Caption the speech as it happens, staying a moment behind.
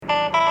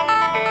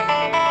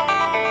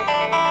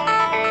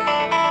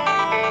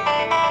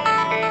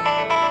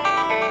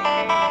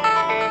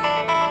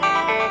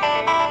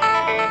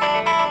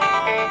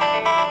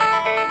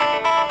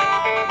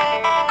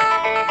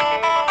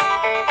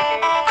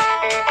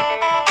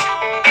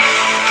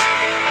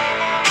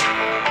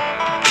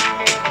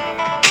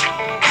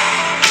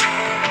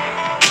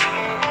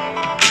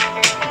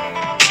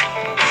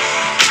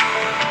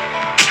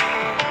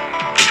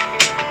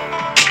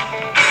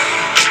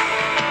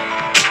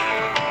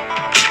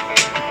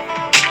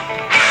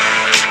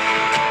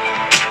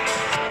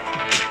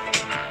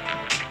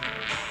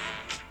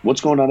What's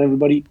going on,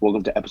 everybody?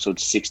 Welcome to episode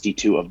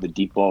 62 of the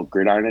Deep Ball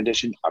Gridiron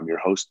Edition. I'm your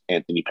host,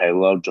 Anthony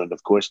Paolo, joined,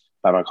 of course,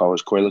 by my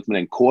callers, Corey Lickman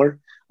and Core.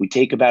 We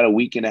take about a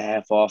week and a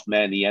half off,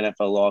 man. The NFL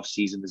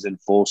offseason is in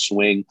full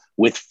swing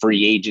with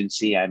free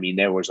agency. I mean,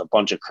 there was a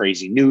bunch of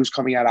crazy news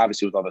coming out,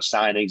 obviously, with all the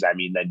signings. I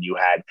mean, then you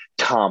had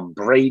Tom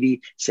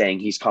Brady saying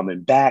he's coming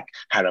back,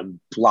 had a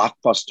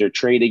blockbuster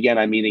trade again.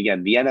 I mean,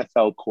 again, the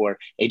NFL core,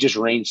 it just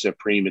reigns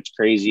supreme. It's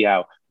crazy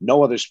how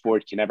no other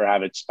sport can ever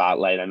have its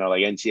spotlight. I know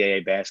like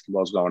NCAA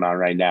basketball is going on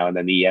right now, and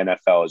then the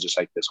NFL is just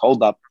like this.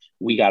 Hold up,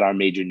 we got our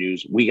major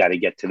news. We got to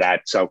get to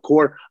that. So,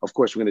 Core, of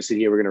course, we're going to sit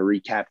here. We're going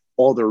to recap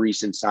all the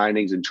recent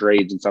signings and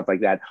trades and stuff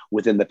like that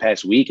within the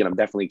past week, and I'm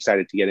definitely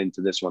excited to get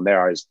into this one.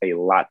 There is a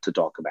lot to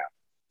talk about.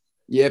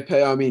 Yeah,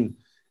 Pay. I mean,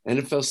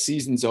 NFL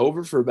season's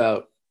over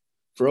for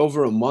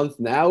over a month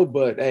now,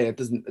 but hey, it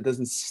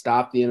doesn't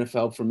stop the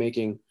NFL from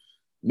making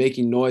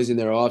noise in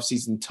their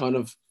offseason.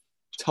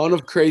 Ton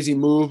of crazy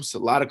moves, a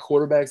lot of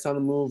quarterbacks on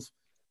the move,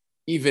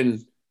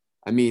 even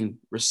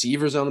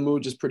receivers on the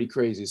move, just pretty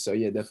crazy. So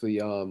yeah, definitely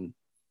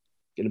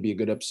gonna be a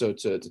good episode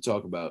to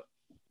talk about.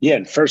 Yeah,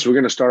 and first we're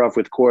going to start off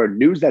with core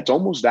news that's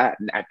almost at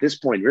this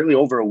point, really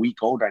over a week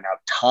old right now.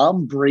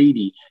 Tom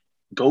Brady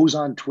goes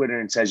on Twitter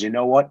and says, "You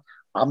know what?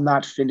 I'm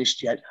not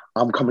finished yet.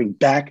 I'm coming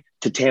back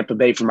to Tampa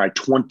Bay for my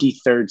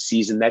 23rd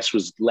season." This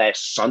was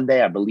last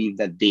Sunday. I believe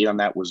that date on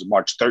that was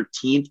March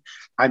 13th.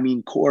 I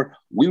mean, Core,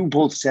 we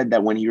both said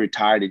that when he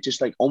retired, it just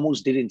like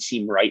almost didn't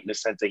seem right in the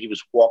sense that he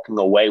was walking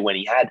away when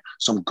he had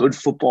some good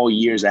football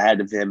years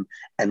ahead of him.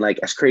 And like,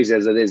 as crazy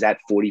as it is at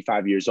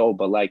 45 years old,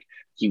 but like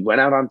he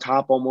went out on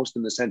top almost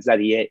in the sense that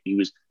he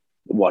was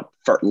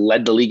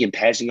led the league in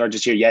passing yards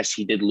this year. Yes,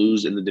 he did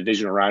lose in the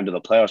divisional round of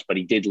the playoffs, but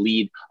he did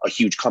lead a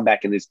huge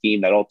comeback in this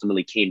game that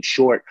ultimately came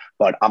short.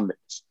 But I'm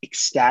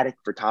ecstatic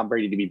for Tom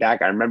Brady to be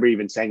back. I remember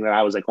even saying that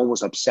I was like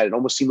almost upset. It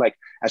almost seemed like,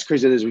 as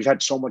crazy as it is, we've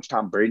had so much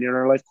Tom Brady in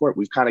our life court,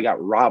 we've kind of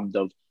got robbed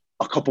of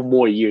a couple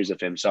more years of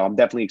him. So I'm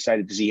definitely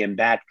excited to see him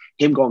back.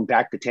 Him going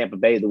back to Tampa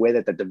Bay, the way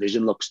that the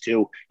division looks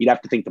too, you'd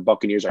have to think the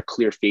Buccaneers are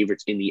clear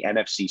favorites in the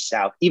NFC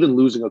South, even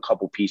losing a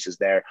couple pieces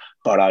there.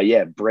 But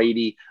yeah,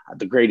 Brady,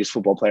 the greatest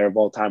football player of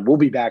all time, will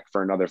be back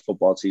for another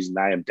football season.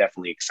 I am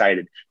definitely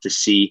excited to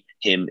see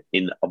him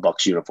in a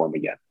Bucs uniform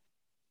again.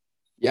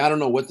 Yeah, I don't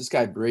know what this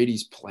guy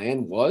Brady's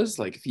plan was.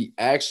 Like if he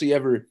actually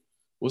ever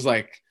was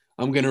like,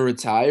 I'm gonna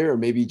retire, or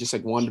maybe he just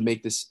like wanted to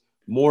make this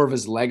more of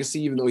his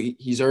legacy, even though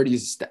he's already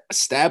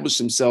established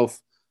himself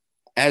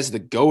as the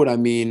GOAT. I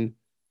mean,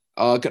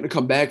 gonna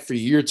come back for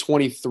year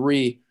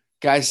 23.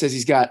 Guy says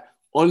he's got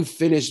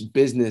unfinished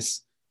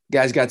business.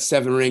 Guy's got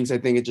 7 rings. I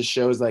think it just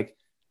shows like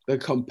the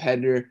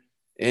competitor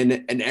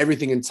and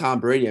everything in Tom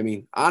Brady. I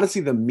mean,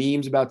 honestly, the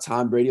memes about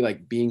Tom Brady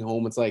like being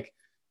home, it's like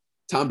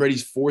Tom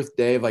Brady's fourth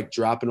day of like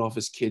dropping off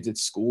his kids at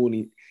school,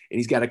 and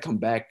he's got to come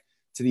back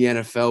to the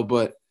NFL.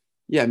 But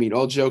yeah, I mean,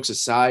 all jokes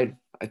aside,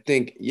 I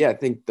think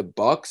the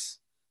Bucs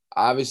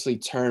obviously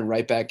turn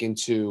right back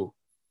into,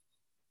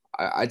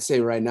 I'd say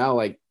right now,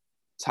 like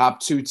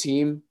top 2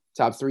 team,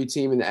 top 3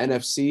 team in the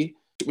NFC.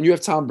 When you have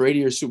Tom Brady,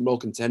 you're a Super Bowl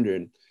contender,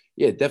 and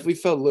yeah, it definitely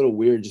felt a little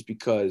weird just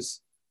because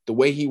the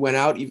way he went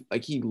out,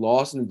 he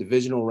lost in the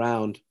divisional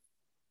round,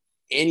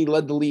 and he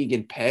led the league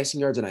in passing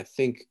yards and I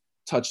think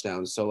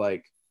touchdowns. So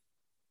like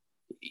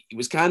he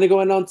was kind of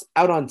going on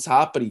out on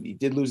top, but he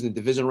did lose in the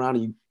division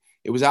round.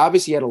 It was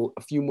obvious he had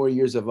a few more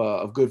years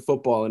of good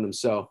football in him.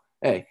 So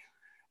hey,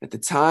 at the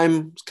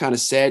time, it's kind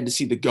of sad to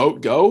see the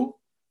GOAT go,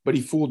 but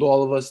he fooled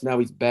all of us. Now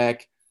he's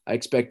back. I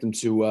expect him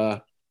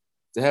to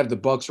have the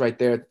Bucs right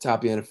there at the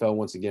top of the NFL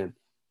once again.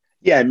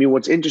 Yeah, I mean,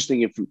 what's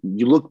interesting, if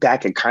you look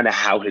back at kind of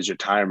how his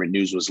retirement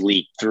news was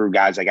leaked through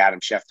guys like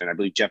Adam Schefter, and I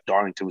believe Jeff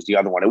Darlington was the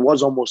other one. It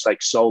was almost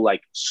like so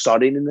like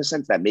sudden in the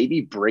sense that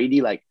maybe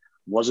Brady like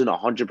wasn't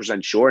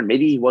 100% sure, and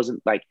maybe he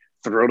wasn't like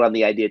thrilled on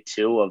the idea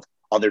too of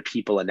other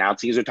people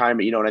announcing his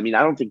retirement. You know what I mean?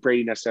 I don't think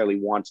Brady necessarily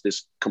wants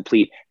this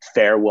complete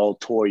farewell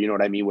tour. You know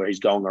what I mean? Where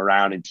he's going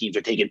around and teams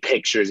are taking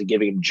pictures and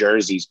giving him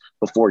jerseys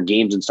before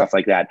games and stuff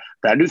like that.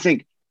 But I do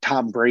think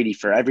Tom Brady,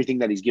 for everything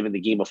that he's given the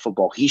game of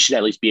football, he should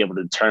at least be able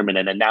to determine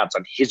and announce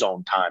on his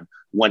own time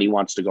when he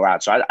wants to go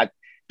out. So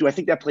I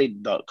think that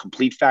played the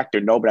complete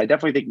factor? No, but I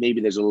definitely think maybe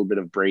there's a little bit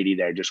of Brady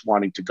there just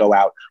wanting to go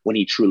out when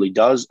he truly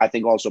does. I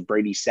think also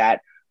Brady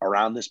sat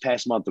around this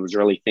past month and was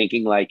really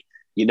thinking like,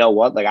 you know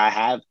what, like I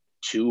have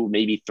 2,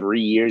 maybe 3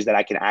 years that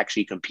I can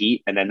actually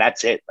compete. And then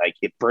that's it. Like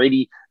if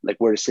Brady like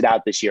were to sit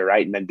out this year,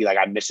 right, and then be like,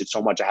 I miss it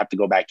so much, I have to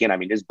go back in. I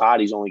mean, his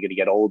body's only going to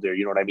get older.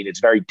 You know what I mean?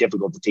 It's very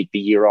difficult to take the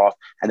year off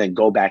and then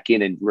go back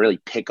in and really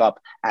pick up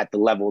at the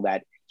level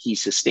that he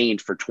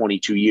sustained for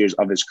 22 years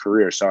of his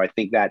career. So I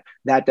think that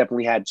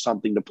definitely had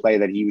something to play,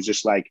 that he was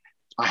just like,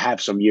 I have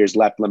some years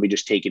left. Let me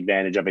just take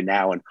advantage of it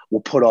now. And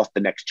we'll put off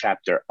the next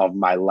chapter of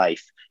my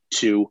life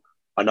to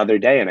another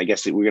day. And I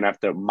guess that we're going to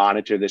have to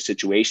monitor this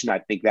situation. I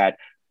think that,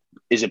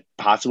 is it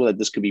possible that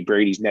this could be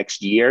Brady's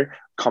next year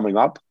coming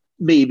up?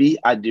 Maybe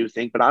I do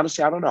think, but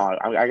honestly, I don't know.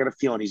 I got a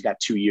feeling he's got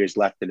 2 years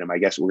left in him. I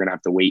guess we're gonna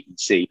have to wait and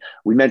see.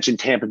 We mentioned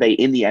Tampa Bay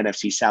in the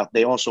NFC South.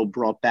 They also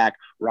brought back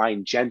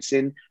Ryan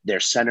Jensen, their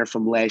center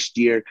from last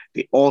year.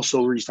 They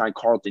also re-signed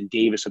Carlton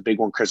Davis, a big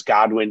one. Chris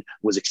Godwin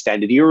was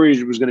extended. He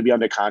already was going to be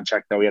under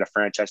contract, though. He had a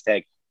franchise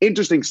tag.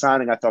 Interesting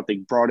signing. I thought they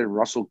brought in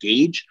Russell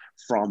Gage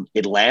from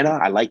Atlanta.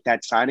 I like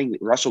that signing.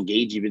 Russell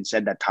Gage even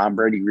said that Tom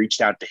Brady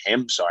reached out to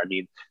him. So, I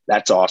mean,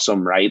 that's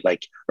awesome, right?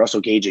 Like Russell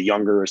Gage, a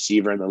younger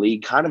receiver in the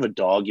league, kind of a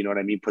dog, you know what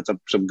I mean? Puts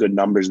up some good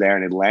numbers there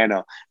in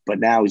Atlanta. But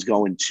now he's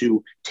going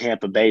to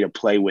Tampa Bay to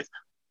play with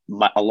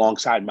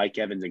alongside Mike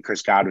Evans and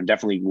Chris Godwin.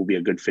 Definitely will be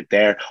a good fit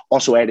there.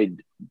 Also added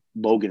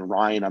Logan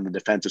Ryan on the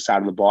defensive side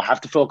of the ball.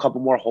 Have to fill a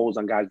couple more holes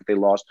on guys that they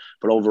lost.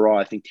 But overall,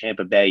 I think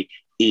Tampa Bay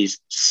is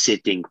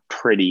sitting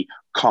pretty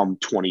come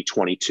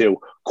 2022.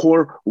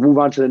 Core, we'll move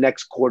on to the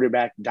next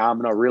quarterback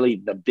domino.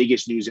 Really the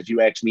biggest news, if you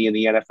ask me, in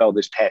the NFL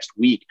this past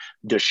week.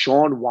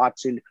 Deshaun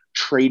Watson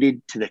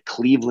traded to the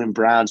Cleveland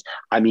Browns.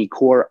 I mean,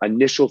 Core,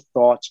 initial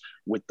thoughts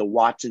with the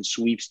Watson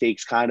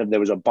sweepstakes, kind of. There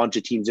was a bunch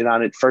of teams in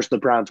on it. First, the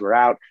Browns were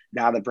out.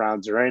 Now the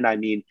Browns are in. I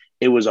mean,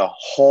 it was a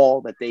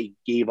haul that they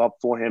gave up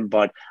for him.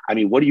 But, I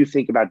mean, what do you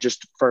think about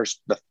just first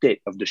the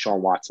fit of Deshaun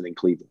Watson in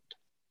Cleveland?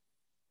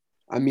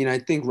 I mean, I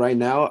think right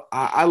now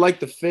I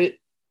like the fit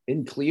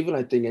in Cleveland.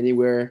 I think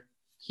anywhere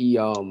he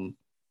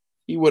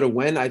would have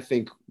went. I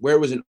think where it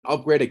was an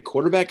upgraded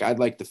quarterback, I'd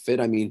like the fit.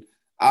 I mean,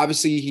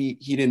 obviously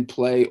he didn't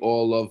play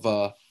all of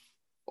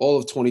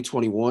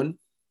 2021,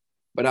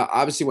 but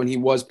obviously when he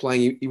was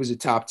playing, he was a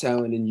top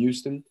talent in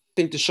Houston. I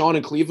think Deshaun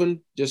in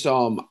Cleveland, just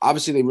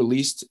obviously they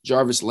released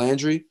Jarvis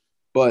Landry,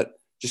 but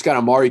just got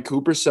Amari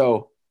Cooper.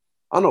 So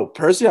I don't know.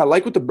 Personally, I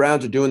like what the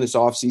Browns are doing this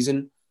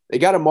offseason. They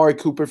got Amari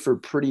Cooper for a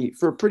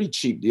pretty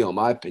cheap deal, in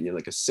my opinion,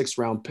 like a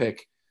 6th-round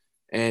pick.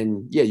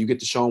 And yeah, you get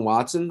Deshaun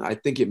Watson. I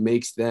think it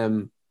makes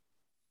them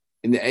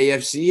in the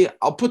AFC.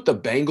 I'll put the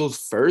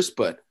Bengals first,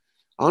 but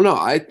I don't know.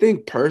 I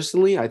think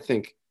personally, I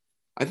think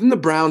the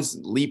Browns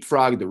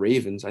leapfrog the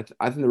Ravens. I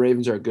think the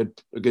Ravens are a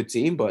good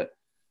team, but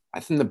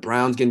I think the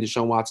Browns getting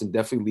Deshaun Watson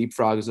definitely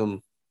leapfrogs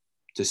them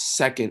to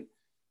second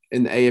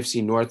in the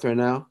AFC North right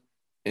now.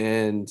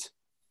 And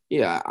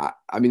yeah,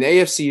 I mean, the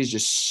AFC is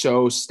just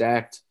so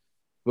stacked,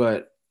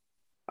 but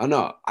I don't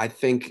know. I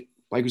think,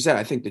 like we said,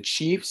 I think the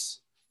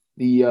Chiefs,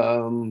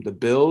 the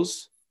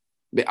Bills,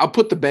 I'll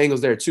put the Bengals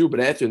there too.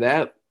 But after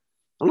that,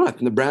 I don't know. I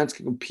think the Browns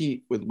can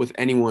compete with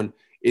anyone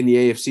in the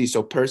AFC.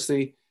 So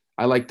personally,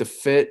 I like the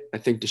fit. I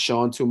think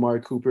Deshaun to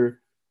Amari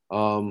Cooper,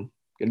 going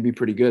to be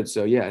pretty good.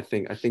 So yeah, I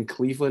think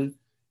Cleveland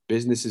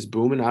business is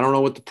booming. I don't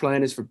know what the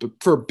plan is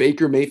for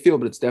Baker Mayfield,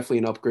 but it's definitely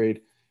an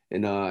upgrade,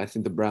 and I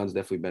think the Browns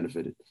definitely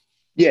benefited.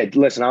 Yeah,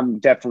 listen,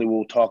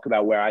 we'll talk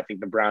about where I think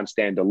the Browns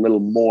stand a little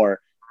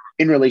more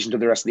in relation to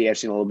the rest of the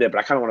AFC in a little bit, but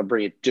I kind of want to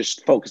bring it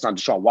just focused on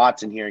Deshaun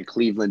Watson here in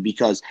Cleveland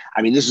because,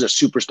 I mean, this is a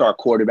superstar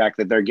quarterback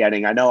that they're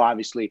getting. I know,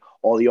 obviously,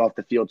 all the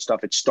off-the-field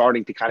stuff, it's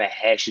starting to kind of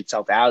hash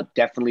itself out.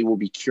 Definitely will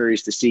be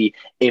curious to see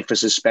if a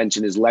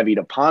suspension is levied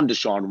upon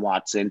Deshaun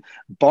Watson,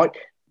 but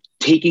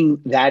taking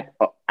that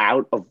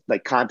out of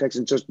like context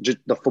and just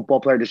the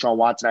football player Deshaun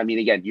Watson, I mean,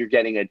 again, you're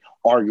getting an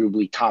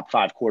arguably top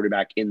 5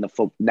 quarterback in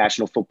the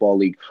National Football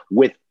League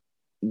with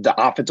the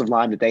offensive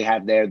line that they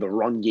have there, the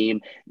run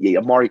game,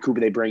 Amari Cooper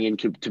they bring in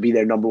to be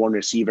their number 1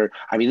 receiver.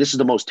 I mean, this is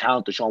the most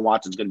talent Deshaun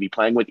Watson's going to be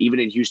playing with. Even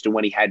in Houston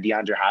when he had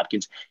DeAndre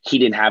Hopkins, he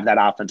didn't have that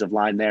offensive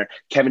line there.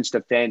 Kevin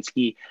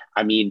Stefanski,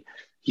 I mean,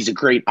 he's a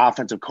great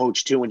offensive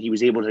coach too, and he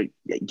was able to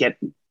get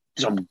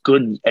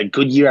a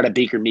good year out of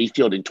Baker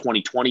Mayfield in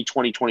 2020,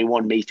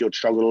 2021. Mayfield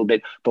struggled a little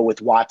bit, but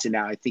with Watson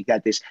now, I think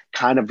that this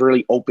kind of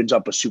really opens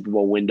up a Super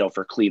Bowl window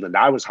for Cleveland.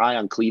 I was high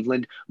on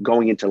Cleveland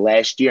going into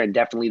last year, and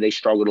definitely they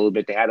struggled a little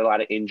bit. They had a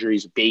lot of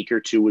injuries. Baker,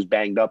 too, was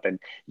banged up, and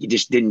he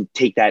just didn't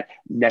take that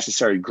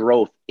necessary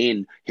growth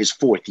in his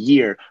 4th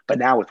year. But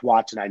now with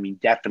Watson, I mean,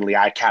 definitely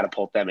I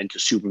catapult them into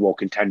Super Bowl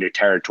contender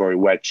territory,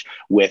 which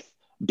with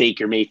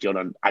Baker Mayfield,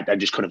 and I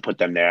just couldn't put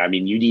them there. I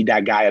mean, you need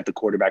that guy at the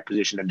quarterback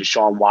position, and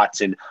Deshaun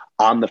Watson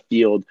on the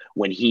field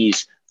when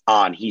he's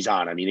on.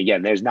 I mean,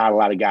 again, there's not a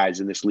lot of guys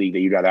in this league that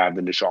you'd rather have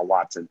than Deshaun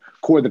Watson.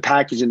 Core the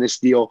package in this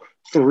deal,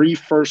 3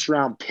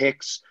 first-round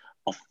picks,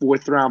 a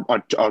 4th-round,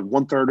 a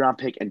 1 3rd-round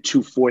pick, and 2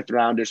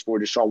 4th-rounders for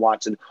Deshaun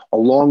Watson.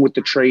 Along with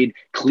the trade,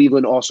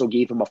 Cleveland also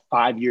gave him a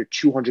 5-year,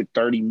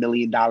 $230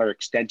 million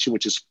extension,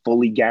 which is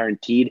fully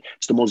guaranteed.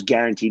 It's the most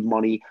guaranteed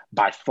money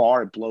by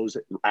far. It blows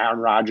Aaron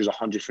Rodgers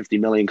 $150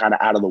 million kind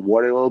of out of the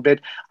water a little bit.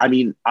 I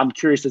mean, I'm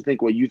curious to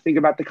think what you think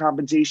about the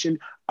compensation.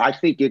 I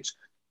think it's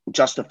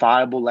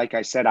justifiable. Like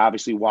I said,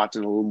 obviously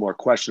Watson a little more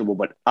questionable,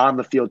 but on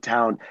the field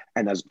talent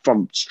and as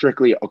from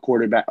strictly a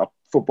quarterback, a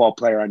football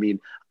player, I mean,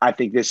 I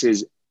think this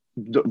is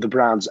the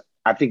Browns.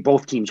 I think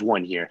both teams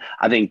won here.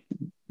 I think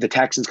the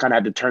Texans kind of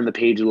had to turn the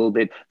page a little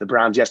bit. The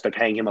Browns, yes, they're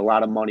paying him a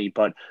lot of money,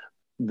 but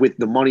with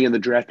the money in the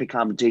draft pick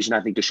compensation,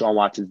 I think Deshaun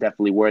Watson's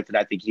definitely worth it.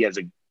 I think he has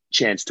a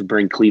chance to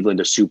bring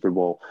Cleveland a Super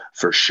Bowl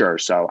for sure.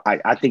 So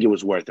I think it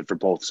was worth it for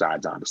both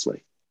sides,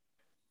 honestly.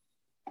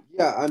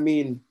 Yeah, I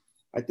mean,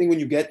 I think when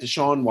you get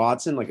Deshaun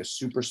Watson, like a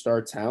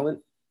superstar talent,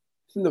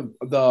 I think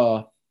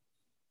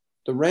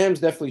the Rams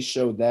definitely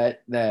showed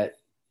that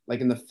like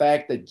in the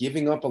fact that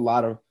giving up a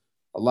lot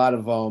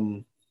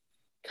of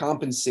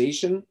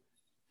compensation,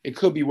 it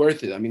could be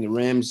worth it. I mean, the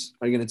Rams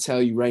are going to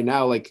tell you right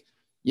now, like,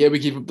 yeah, we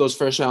gave up those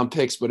first round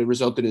picks, but it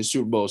resulted in a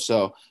Super Bowl.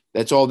 So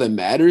that's all that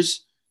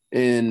matters.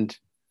 And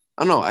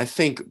I don't know. I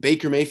think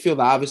Baker Mayfield,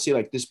 obviously,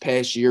 like this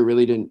past year,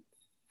 really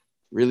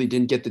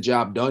didn't get the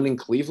job done in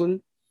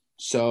Cleveland.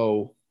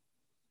 So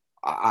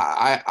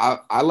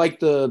I like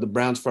the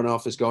Browns front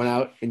office going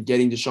out and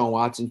getting Deshaun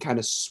Watson kind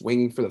of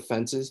swinging for the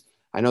fences.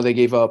 I know they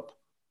gave up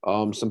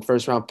some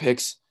first round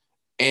picks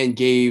and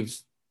gave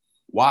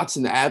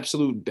Watson the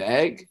absolute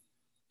bag.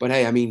 But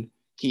hey, I mean,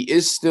 he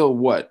is still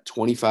what,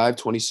 25,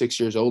 26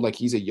 years old. Like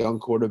he's a young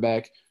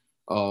quarterback,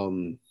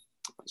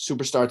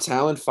 superstar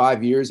talent,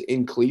 5 years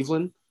in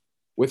Cleveland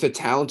with a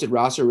talented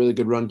roster, really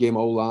good run game,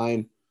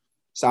 O-line,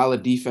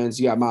 solid defense.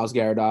 You got Myles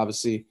Garrett,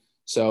 obviously.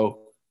 So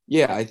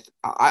yeah,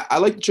 I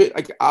like the trade.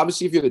 Like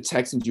obviously, if you're the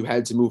Texans, you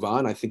had to move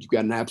on. I think you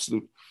got an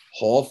absolute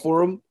haul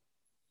for him.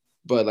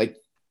 But like,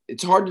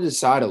 it's hard to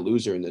decide a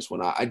loser in this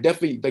one. I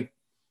definitely like.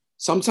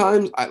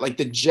 Sometimes I like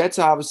the Jets.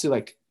 Obviously,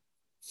 like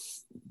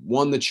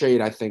won the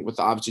trade. I think with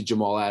obviously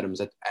Jamal Adams.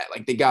 Like I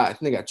think they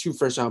got 2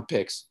 first round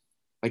picks.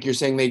 Like you're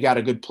saying, they got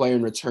a good player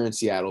in return,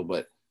 Seattle,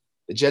 but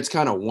the Jets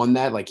kind of won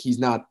that. Like he's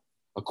not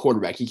a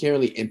quarterback. He can't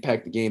really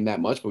impact the game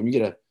that much. But when you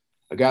get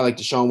a guy like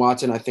Deshaun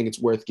Watson, I think it's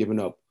worth giving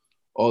up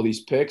all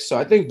these picks. So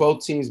I think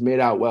both teams made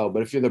out well.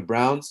 But if you're the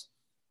Browns,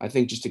 I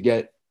think just to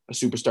get a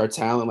superstar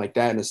talent like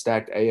that in a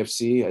stacked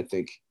AFC, I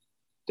think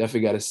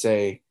definitely got to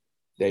say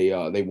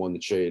they won the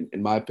trade,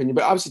 in my opinion.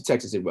 But obviously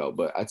Texas did well.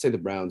 But I'd say the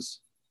Browns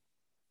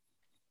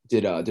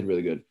did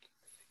really good.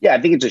 Yeah,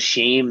 I think it's a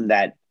shame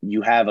that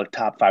you have a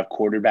top 5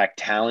 quarterback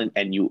talent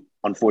and you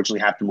unfortunately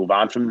have to move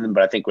on from them.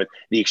 But I think with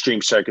the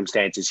extreme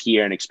circumstances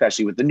here, and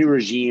especially with the new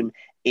regime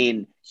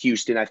in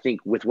Houston, I think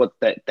with what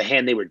the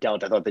hand they were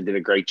dealt, I thought they did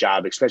a great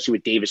job, especially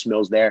with Davis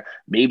Mills there.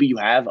 Maybe you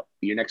have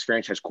your next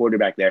franchise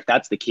quarterback there. If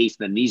that's the case,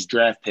 then these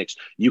draft picks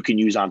you can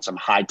use on some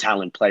high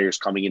talent players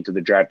coming into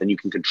the draft, and you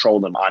can control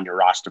them on your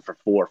roster for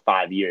 4 or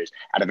 5 years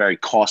at a very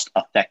cost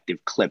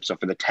effective clip. So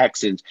for the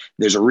Texans,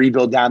 there's a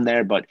rebuild down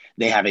there, but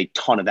they have a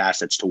ton of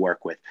assets to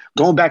work with.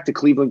 Going back to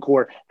Cleveland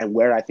core and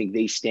where I think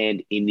they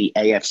stand in the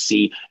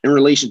AFC in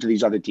relation to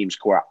these other teams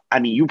core. I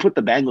mean, you put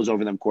the Bengals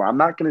over them core. I'm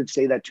not going to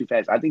say that too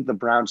fast. I think the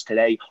Browns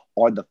today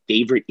are the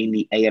favorite in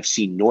the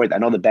AFC North. I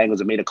know the Bengals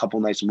have made a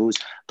couple nice moves,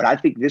 but I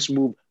think this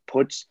move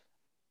puts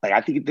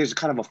I think there's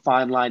kind of a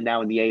fine line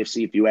now in the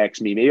AFC, if you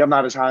ask me. Maybe I'm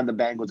not as high on the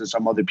Bengals as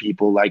some other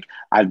people. Like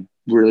I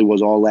really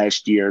was all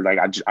last year. Like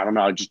I don't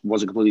know. I just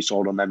wasn't completely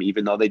sold on them,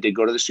 even though they did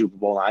go to the Super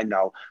Bowl. I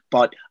know,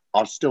 but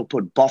I'll still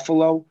put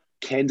Buffalo,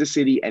 Kansas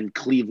City, and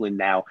Cleveland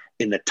now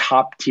in the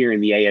top tier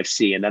in the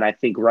AFC. And then I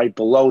think right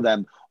below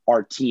them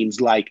are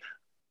teams like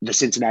the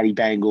Cincinnati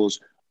Bengals,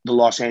 the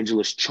Los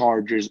Angeles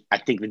Chargers. I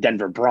think the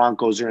Denver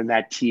Broncos are in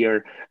that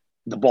tier.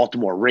 The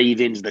Baltimore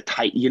Ravens,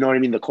 you know what I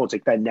mean? The Colts,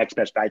 like that next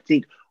best. But I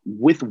think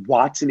with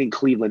Watson in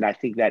Cleveland, I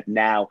think that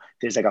now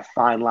there's like a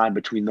fine line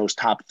between those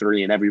top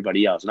 3 and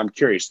everybody else. And I'm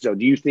curious. So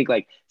do you think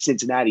like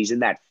Cincinnati's in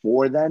that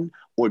 4 then?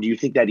 Or do you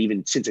think that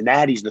even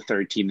Cincinnati's the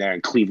 3rd team there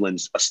and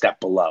Cleveland's a step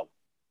below?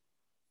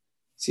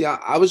 See,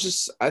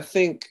 I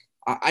think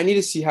I need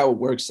to see how it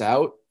works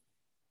out.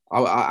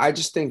 I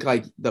just think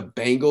like the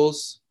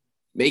Bengals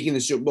making the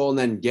Super Bowl and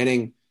then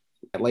getting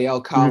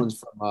Lael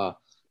Collins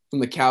from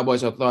the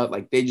Cowboys, I thought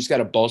like they just got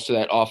to bolster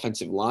that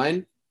offensive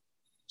line.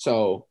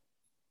 So,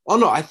 I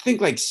don't know. I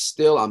think like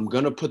still I'm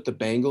gonna put the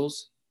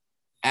Bengals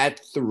at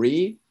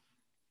 3,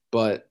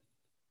 but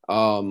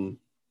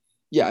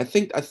yeah, I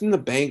think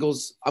the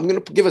Bengals. I'm gonna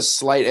give a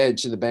slight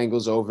edge to the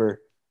Bengals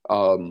over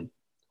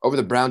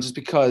the Browns just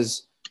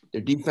because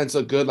their defense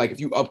look good. Like if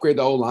you upgrade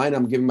the O-line,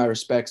 I'm giving my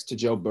respects to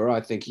Joe Burrow.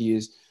 I think he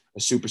is a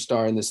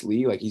superstar in this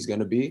league, like he's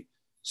gonna be.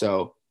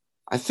 So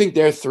I think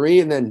they're 3,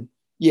 and then.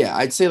 Yeah,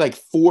 I'd say like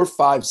 4,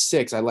 5,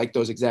 6. I like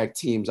those exact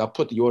teams. I'll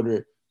put the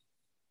order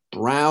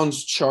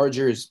Browns,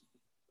 Chargers,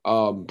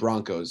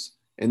 Broncos.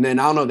 And then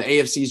I don't know, the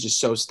AFC is just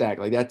so stacked.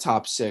 Like that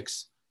top 6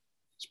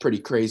 is pretty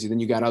crazy.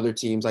 Then you got other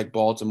teams like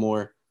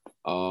Baltimore,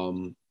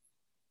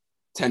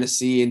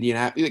 Tennessee,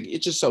 Indianapolis. Like,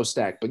 it's just so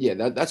stacked. But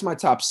yeah, that's my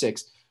top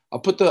 6.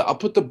 I'll put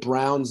the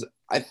Browns.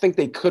 I think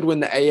they could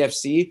win the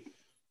AFC,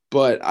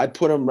 but I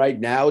put them right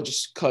now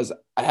just because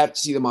I have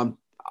to see them on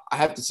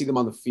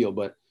the field.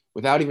 But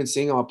without even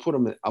seeing them, I'll put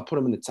them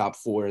in the top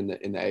 4 in the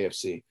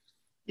AFC.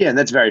 Yeah, and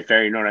that's very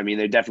fair. You know what I mean?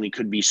 There definitely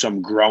could be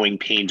some growing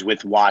pains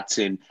with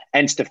Watson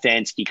and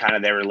Stefanski, kind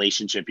of their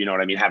relationship, you know what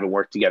I mean, haven't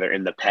worked together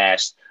in the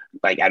past,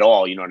 like at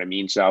all, you know what I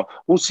mean? So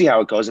we'll see how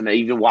it goes. And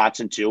even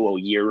Watson, too, a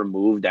year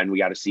removed, and we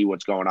got to see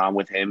what's going on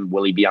with him.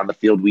 Will he be on the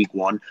field week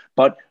 1?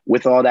 But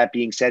with all that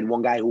being said,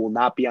 one guy who will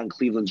not be on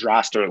Cleveland's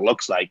roster, it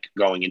looks like,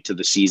 going into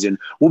the season,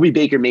 will be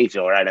Baker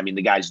Mayfield, right? I mean,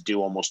 the guy's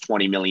due almost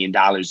 $20 million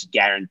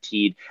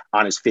guaranteed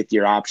on his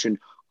 5th-year option.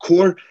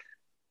 Core,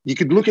 You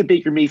could look at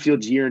Baker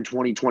Mayfield's year in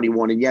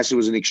 2021, and yes, it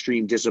was an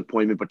extreme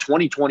disappointment, but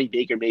 2020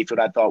 Baker Mayfield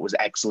I thought was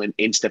excellent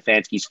in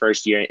Stefanski's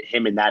first year,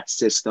 him in that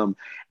system.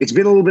 It's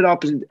been a little bit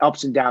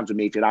ups and downs with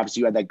Mayfield. Obviously,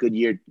 you had that good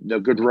year, the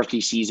good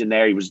rookie season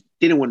there. He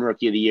didn't win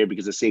Rookie of the Year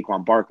because of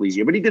Saquon Barkley's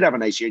year, but he did have a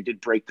nice year. He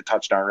did break the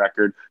touchdown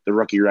record, the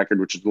rookie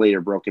record, which was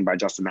later broken by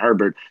Justin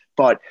Herbert.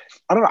 But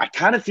I don't know. I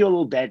kind of feel a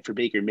little bad for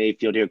Baker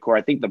Mayfield here, Corey.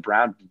 I think the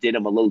Browns did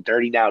him a little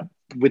dirty. Now,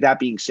 with that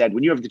being said,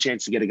 when you have the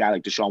chance to get a guy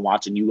like Deshaun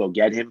Watson, you go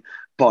get him.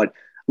 But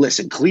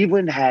listen,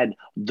 Cleveland had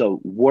the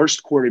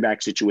worst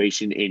quarterback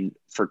situation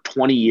for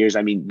 20 years.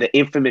 I mean, the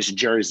infamous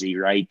jersey,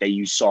 right, that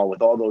you saw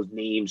with all those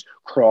names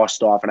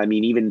crossed off. And I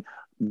mean, even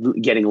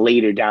getting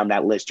later down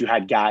that list, you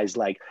had guys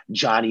like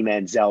Johnny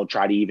Manziel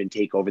try to even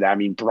take over that. I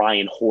mean,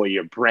 Brian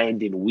Hoyer,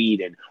 Brandon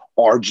Weeden,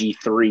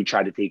 RG3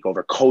 tried to take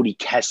over, Cody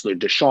Kessler,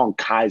 Deshaun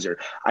Kaiser.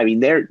 I mean,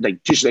 they're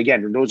like, just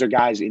again, those are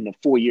guys in the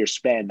 4-year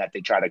span that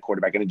they tried a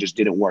quarterback and it just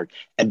didn't work.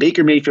 And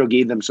Baker Mayfield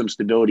gave them some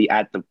stability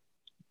at the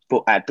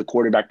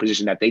quarterback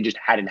position that they just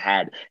hadn't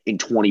had in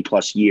 20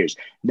 plus years.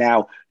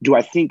 Now, do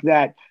I think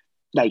that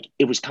like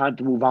it was time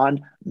to move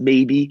on?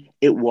 Maybe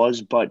it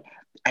was, but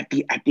at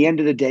the end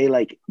of the day,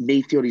 like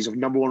Mayfield, he's a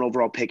number 1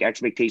 overall pick.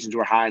 Expectations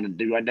were high, and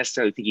do I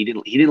necessarily think he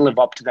didn't live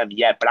up to them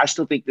yet? But I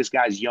still think this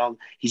guy's young.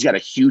 He's got a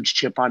huge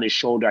chip on his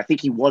shoulder. I think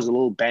he was a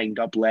little banged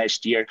up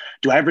last year.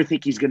 Do I ever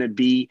think he's going to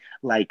be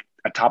like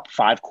a top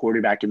 5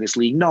 quarterback in this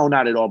league? No,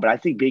 not at all. But I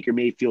think Baker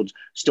Mayfield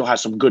still has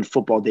some good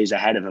football days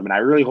ahead of him, and I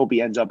really hope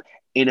he ends up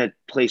in a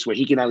place where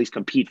he can at least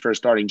compete for a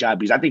starting job,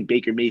 because I think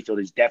Baker Mayfield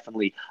is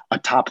definitely a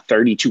top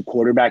 32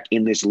 quarterback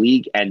in this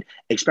league. And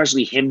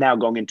especially him now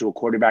going into a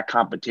quarterback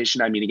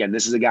competition. I mean, again,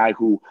 this is a guy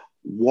who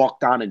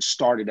walked on and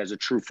started as a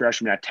true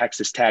freshman at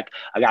Texas Tech,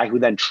 a guy who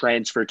then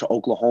transferred to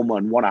Oklahoma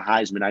and won a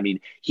Heisman. I mean,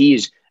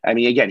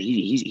 again,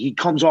 he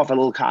comes off a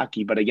little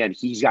cocky, but again,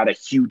 he's got a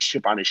huge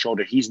chip on his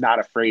shoulder. He's not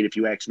afraid, if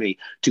you ask me,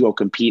 to go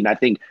compete. And I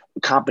think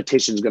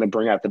competition is going to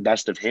bring out the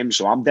best of him.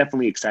 So I'm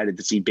definitely excited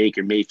to see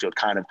Baker Mayfield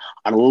kind of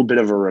on a little bit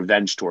of a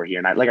revenge tour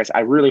here. And like I said,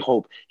 I really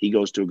hope he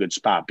goes to a good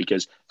spot,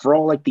 because for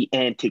all like the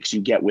antics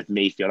you get with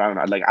Mayfield, I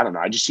don't know.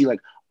 I just see like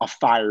a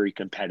fiery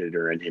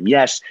competitor in him.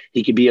 Yes,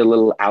 he could be a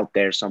little out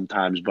there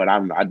sometimes, but I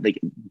don't know. I think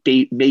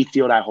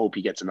Mayfield, I hope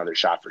he gets another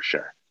shot for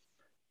sure.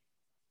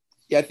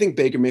 Yeah, I think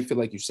Baker Mayfield,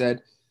 like you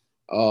said,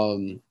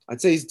 I'd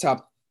say he's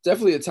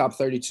definitely a top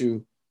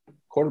 32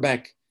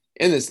 quarterback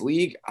in this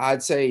league. I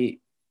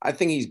think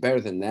he's better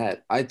than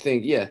that. I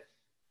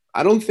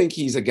don't think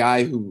he's a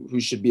guy who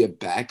should be a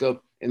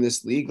backup in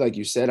this league. Like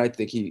you said, I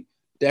think he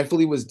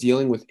definitely was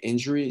dealing with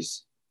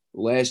injuries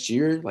last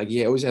year. Like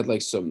he always had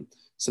like some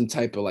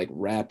type of like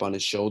wrap on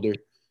his shoulder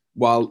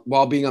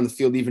while being on the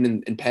field,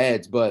 even in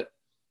pads. But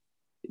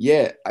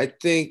yeah, I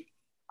think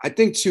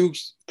 2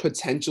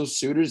 potential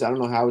suitors. I don't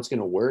know how it's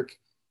going to work.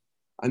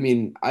 I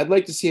mean, I'd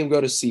like to see him go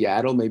to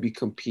Seattle, maybe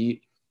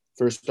compete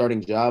for a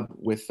starting job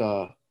with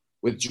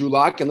Drew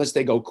Lock, unless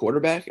they go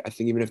quarterback. I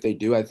think even if they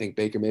do, I think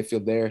Baker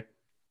Mayfield there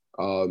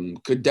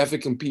could definitely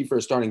compete for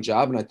a starting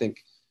job. And I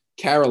think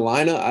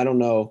Carolina, I don't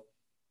know.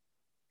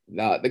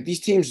 Like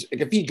these teams,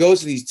 like if he goes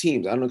to these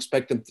teams, I don't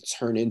expect them to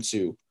turn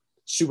into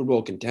Super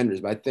Bowl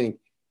contenders, but I think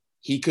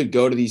he could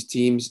go to these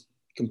teams,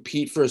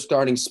 compete for a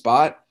starting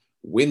spot,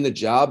 win the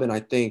job, and I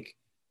think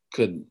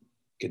could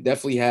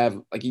definitely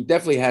have, like, he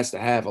definitely has to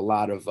have a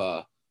lot of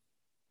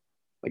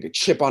like a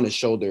chip on his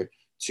shoulder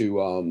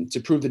to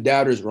prove the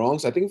doubters wrong.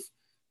 So I think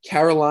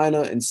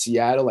Carolina and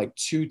Seattle, like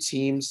 2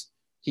 teams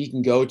he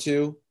can go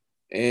to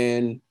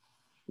and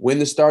win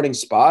the starting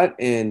spot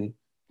and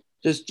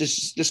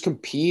just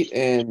compete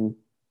and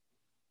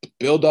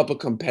build up a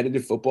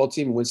competitive football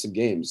team and win some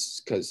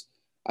games. Because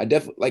I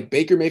definitely, like,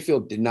 Baker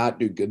Mayfield did not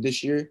do good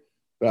this year,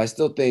 but I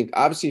still think,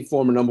 obviously,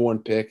 former number 1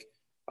 pick.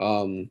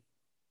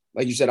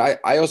 Like you said,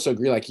 I also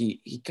agree. Like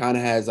he kind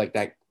of has like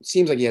that.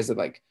 Seems like he has that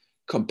like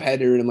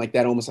competitor and like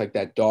that, almost like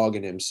that dog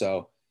in him.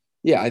 So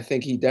yeah, I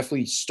think he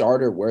definitely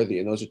starter worthy.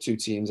 And those are 2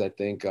 teams I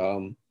think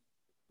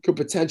could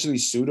potentially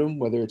suit him,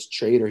 whether it's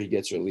trade or he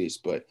gets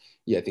released. But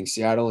yeah, I think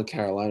Seattle and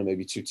Carolina,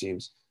 maybe 2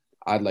 teams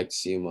I'd like to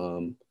see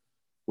him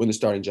win the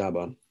starting job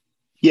on.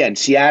 Yeah, and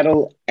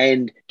Seattle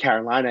and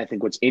Carolina, I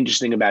think what's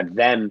interesting about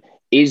them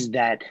is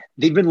that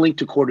they've been linked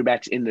to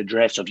quarterbacks in the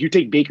draft. So if you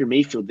take Baker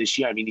Mayfield this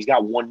year, I mean, he's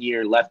got 1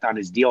 year left on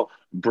his deal.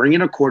 Bring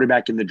in a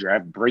quarterback in the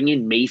draft, bring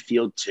in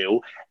Mayfield too,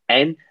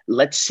 and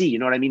let's see. You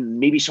know what I mean?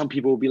 Maybe some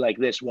people will be like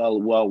this,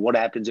 well, what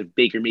happens if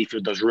Baker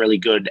Mayfield does really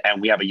good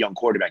and we have a young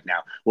quarterback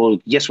now? Well,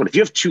 guess what? If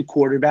you have 2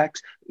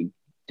 quarterbacks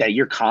that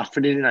you're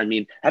confident in, I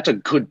mean, that's a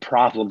good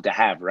problem to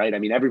have, right? I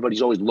mean,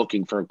 everybody's always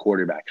looking for a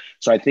quarterback.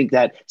 So I think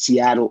that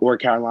Seattle or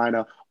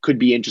Carolina could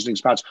be interesting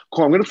spots.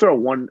 Cole, I'm going to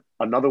throw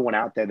another one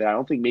out there that I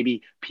don't think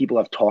maybe people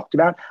have talked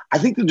about. I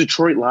think the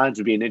Detroit Lions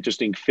would be an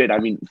interesting fit. I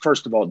mean,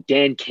 first of all,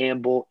 Dan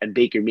Campbell and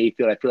Baker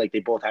Mayfield, I feel like they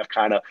both have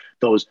kind of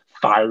those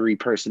fiery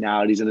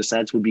personalities in a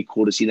sense. Would be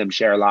cool to see them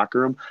share a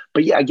locker room.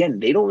 But yeah, again,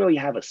 they don't really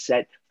have a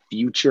set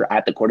future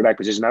at the quarterback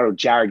position. I know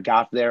Jared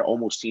Goff there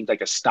almost seems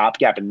like a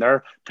stopgap, and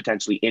they're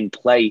potentially in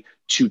play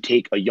to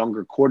take a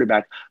younger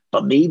quarterback.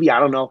 But maybe, I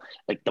don't know,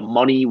 like the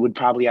money would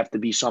probably have to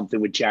be something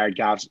with Jared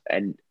Goff.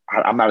 And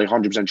I'm not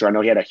 100% sure. I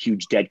know he had a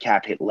huge dead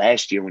cap hit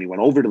last year when he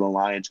went over to the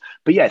Lions.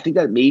 But yeah, I think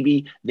that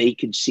maybe they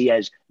could see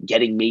as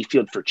getting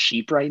Mayfield for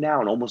cheap right now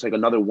and almost like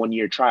another 1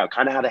 year trial,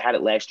 kind of how they had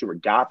it last year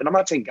with Goff. And I'm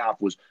not saying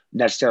Goff was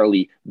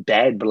necessarily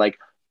bad, but like,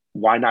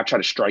 why not try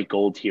to strike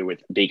gold here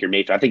with Baker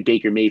Mayfield? I think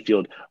Baker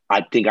Mayfield,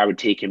 I think I would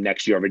take him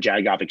next year over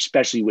Jared Goff,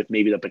 especially with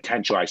maybe the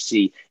potential I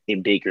see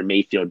in Baker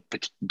Mayfield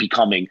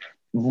becoming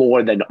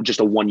more than just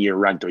a 1 year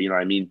rental, you know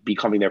what I mean?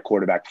 Becoming their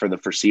quarterback for the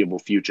foreseeable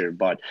future.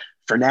 But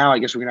for now, I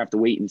guess we're going to have to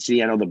wait and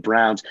see. I know the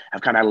Browns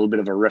have kind of had a little bit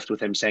of a rift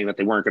with him saying that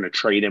they weren't going to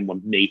trade him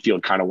when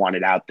Mayfield kind of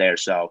wanted out there.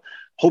 So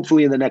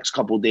hopefully in the next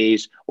couple of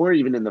days or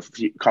even in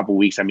the couple of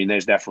weeks, I mean,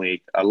 there's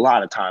definitely a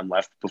lot of time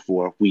left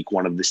before week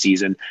 1 of the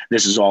season.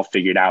 This is all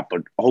figured out,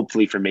 but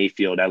hopefully for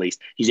Mayfield, at least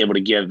he's able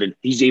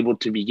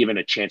to be given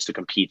a chance to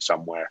compete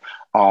somewhere.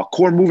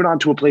 Core, moving on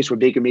to a place where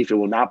Baker Mayfield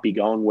will not be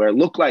going, where it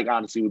looked like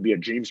honestly would be a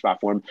dream spot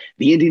for him.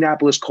 The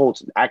Indianapolis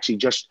Colts actually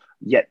just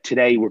yet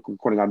today, we're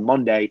recording on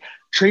Monday,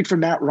 trade for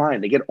Matt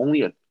Ryan. They get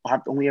only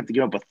have to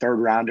give up a third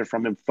rounder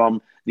from him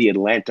from the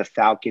Atlanta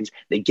Falcons.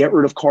 They get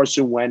rid of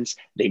Carson Wentz.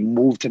 They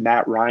move to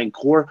Matt Ryan.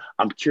 Core,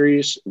 I'm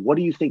curious, what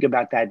do you think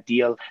about that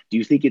deal? Do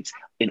you think it's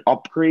an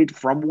upgrade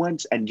from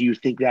Wentz? And do you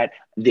think that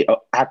the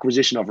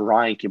acquisition of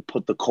Ryan can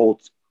put the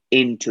Colts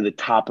into the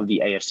top of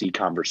the AFC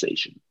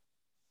conversation?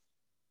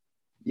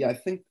 Yeah, I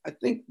think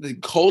the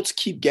Colts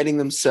keep getting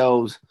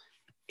themselves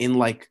in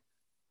like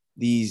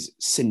these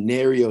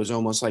scenarios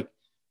almost like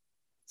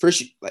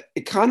first,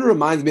 it kind of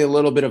reminds me a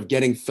little bit of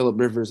getting Phillip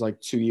Rivers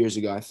like 2 years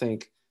ago. I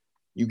think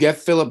you get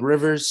Phillip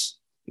Rivers,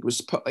 it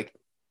was like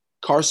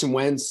Carson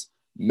Wentz,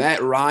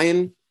 Matt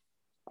Ryan.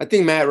 I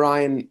think Matt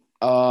Ryan,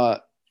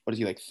 what is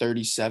he like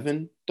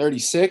 37,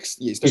 36?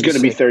 Yeah, he's going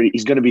to be 30.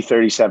 He's going to be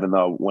 37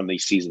 though when the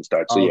season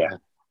starts. So yeah.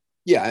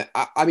 Yeah,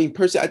 I mean,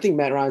 personally, I think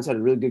Matt Ryan's had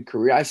a really good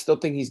career. I still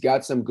think he's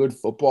got some good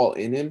football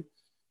in him,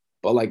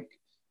 but like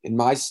in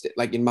my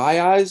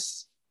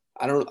eyes,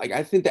 I don't like.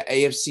 I think the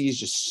AFC is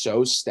just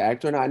so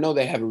stacked right now. I know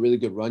they have a really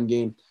good run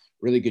game,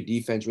 really good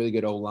defense, really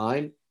good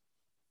O-line,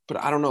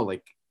 but I don't know.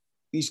 Like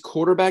these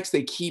quarterbacks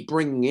they keep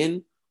bringing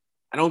in,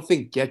 I don't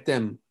think get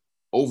them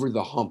over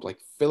the hump. Like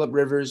Phillip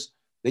Rivers,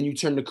 then you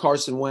turn to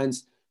Carson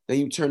Wentz, then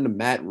you turn to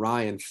Matt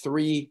Ryan.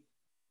 3,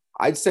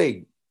 I'd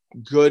say,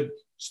 good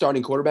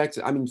starting quarterbacks.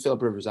 I mean,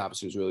 Phillip Rivers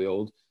obviously was really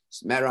old.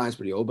 Matt Ryan's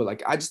pretty old, but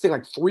like I just think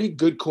like 3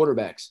 good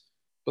quarterbacks,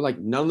 but like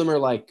none of them are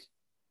like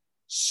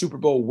Super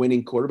Bowl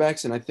winning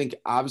quarterbacks. And I think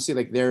obviously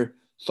like their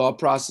thought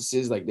process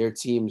is like their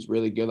team's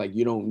really good. Like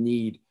you don't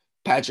need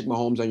Patrick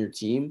Mahomes on your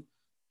team.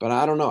 But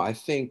I don't know. I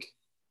think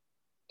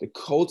the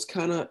Colts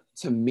kind of,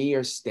 to me,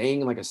 are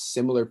staying in like a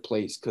similar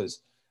place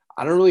because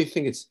I don't really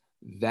think it's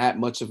that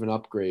much of an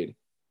upgrade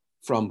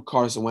from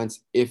Carson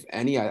Wentz, if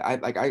any.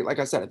 Like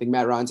I said, I think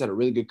Matt Ryan's had a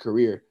really good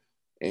career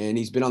and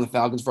he's been on the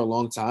Falcons for a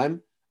long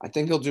time. I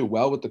think he'll do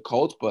well with the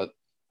Colts, but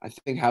I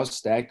think how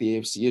stacked the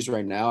AFC is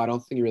right now, I don't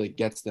think he really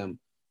gets them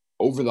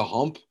over the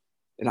hump.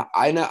 And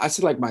I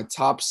said like my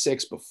top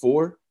 6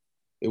 before.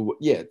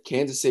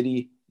 Kansas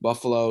City,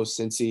 Buffalo,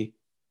 Cincy,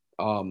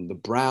 the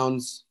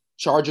Browns,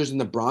 Chargers, and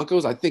the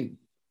Broncos. I think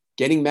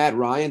getting Matt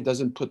Ryan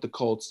doesn't put the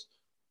Colts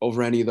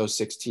over any of those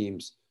 6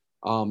 teams,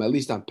 at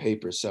least on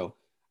paper. So,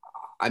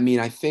 I mean,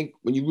 I think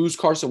when you lose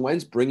Carson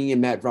Wentz, bringing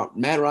in Matt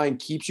Ryan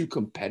keeps you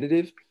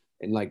competitive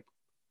and like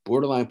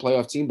borderline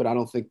playoff team, but I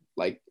don't think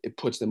like it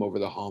puts them over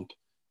the hump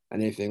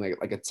and anything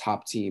like a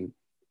top team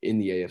in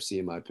the AFC,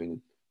 in my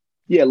opinion.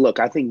 Yeah, look,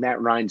 I think Matt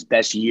Ryan's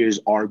best years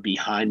are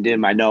behind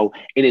him. I know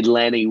in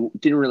Atlanta, he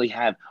didn't really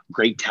have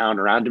great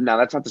talent around him. Now,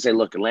 that's not to say,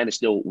 look, Atlanta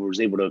still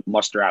was able to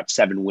muster out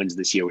 7 wins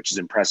this year, which is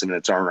impressive in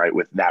its own right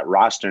with that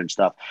roster and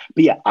stuff.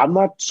 But yeah, I'm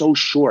not so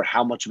sure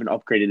how much of an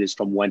upgrade it is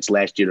from Wentz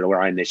last year to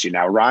Ryan this year.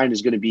 Now, Ryan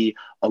is going to be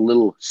a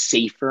little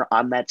safer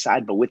on that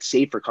side, but with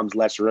safer comes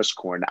less risk,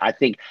 Corn. I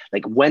think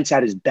like Wentz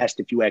at his best,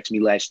 if you ask me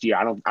last year,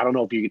 I don't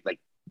know if you like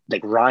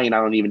Ryan, I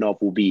don't even know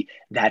if will be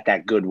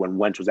that good when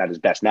Wentz was at his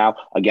best. Now,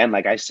 again,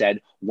 like I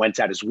said,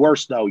 Wentz at his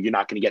worst, though, you're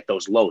not going to get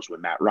those lows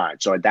with Matt Ryan.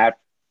 So in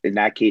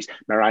that case,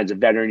 Matt Ryan's a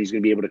veteran. He's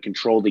going to be able to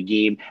control the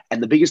game.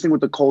 And the biggest thing with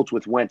the Colts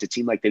with Wentz, it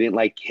seemed like they didn't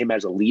like him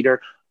as a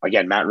leader.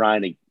 Again, Matt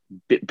Ryan,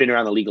 been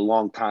around the league a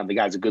long time. The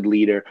guy's a good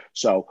leader.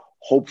 So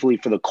hopefully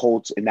for the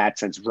Colts, in that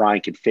sense,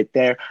 Ryan could fit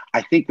there.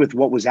 I think with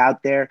what was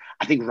out there,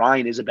 I think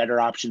Ryan is a better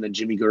option than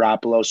Jimmy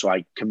Garoppolo, so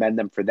I commend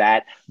them for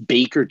that.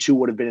 Baker, too,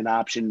 would have been an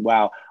option.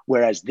 Wow.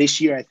 Whereas this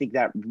year, I think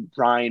that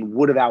Ryan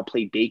would have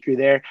outplayed Baker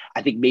there.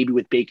 I think maybe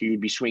with Baker, you'd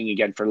be swinging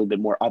again for a little bit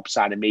more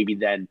upside and maybe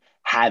then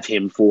have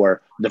him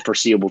for the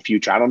foreseeable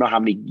future. I don't know how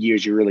many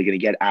years you're really going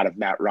to get out of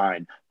Matt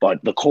Ryan,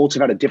 but the Colts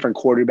have had a different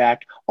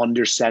quarterback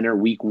under center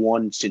week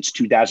 1 since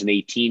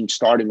 2018,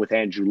 starting with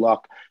Andrew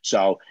Luck.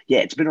 So, yeah,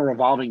 it's been a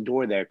revolving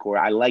door there, Corey.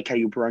 I like how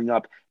you bring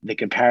up the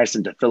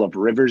comparison to Phillip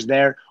Rivers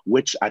there,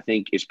 which I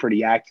think is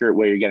pretty accurate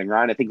where you're getting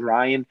Ryan. I think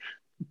Ryan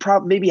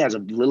maybe has a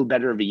little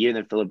better of a year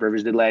than Phillip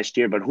Rivers did last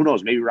year, but who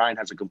knows? Maybe Ryan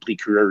has a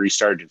complete career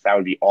resurgence. That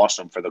would be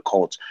awesome for the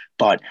Colts.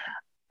 But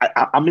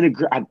I'm in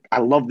agree. I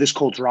love this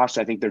Colts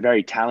roster. I think they're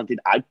very talented.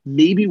 I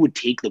maybe would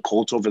take the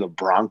Colts over the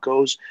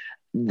Broncos.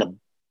 The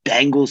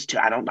Bengals too.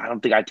 I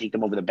don't think I'd take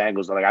them over the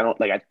Bengals. Like I don't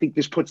like. I think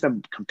this puts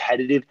them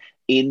competitive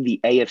in the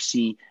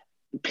AFC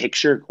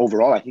picture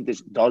overall. I think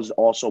this does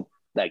also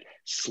like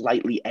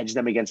slightly edge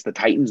them against the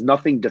Titans.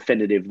 Nothing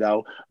definitive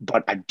though,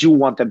 but I do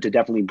want them to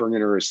definitely bring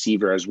in a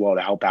receiver as well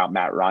to help out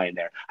Matt Ryan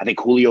there. I think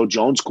Julio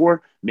Jones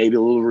core, maybe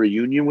a little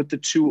reunion with the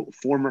two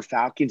former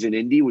Falcons in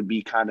Indy would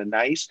be kind of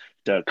nice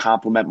to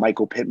complement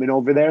Michael Pittman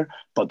over there.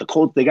 But the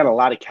Colts, they got a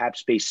lot of cap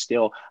space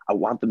still. I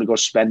want them to go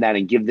spend that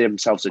and give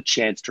themselves a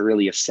chance to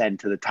really ascend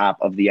to the top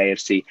of the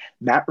AFC.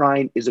 Matt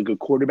Ryan is a good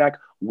quarterback.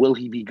 Will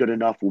he be good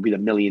enough will be the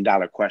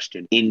 $1,000,000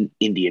 question in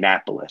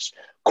Indianapolis.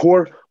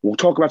 Core, we'll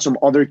talk about some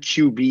other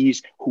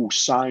QBs who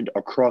signed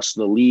across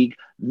the league.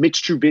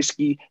 Mitch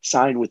Trubisky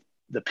signed with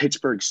the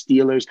Pittsburgh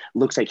Steelers.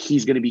 Looks like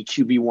he's going to be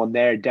QB1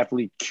 there.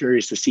 Definitely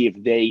curious to see if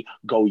they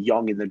go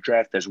young in the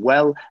draft as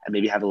well and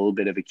maybe have a little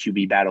bit of a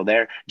QB battle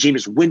there.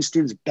 Jameis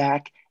Winston's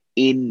back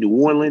in New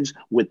Orleans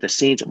with the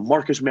Saints.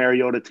 Marcus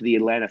Mariota to the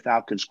Atlanta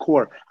Falcons.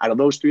 Core, out of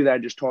those three that I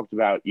just talked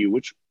about,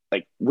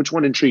 which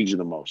one intrigues you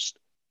the most?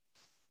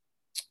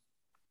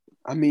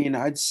 I mean,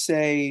 I'd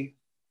say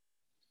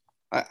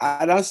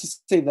I'd also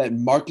say that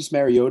Marcus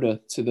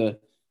Mariota to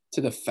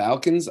the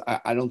Falcons.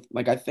 I don't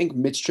like. I think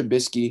Mitch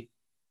Trubisky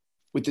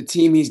with the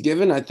team he's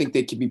given, I think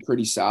they could be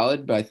pretty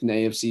solid. But I think the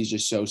AFC is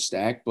just so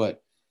stacked.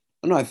 But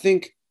I don't know. I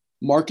think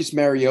Marcus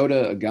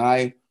Mariota, a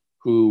guy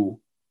who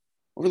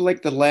over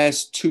like the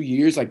last 2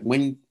 years, like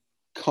when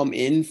come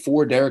in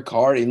for Derek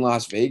Carr in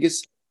Las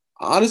Vegas.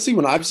 Honestly,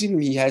 when I've seen him,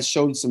 he has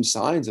shown some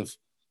signs of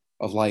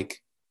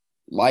like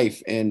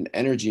life and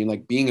energy and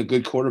like being a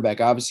good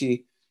quarterback.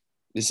 Obviously,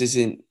 this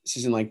isn't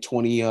like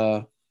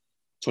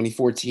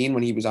 2014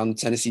 when he was on the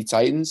Tennessee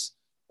Titans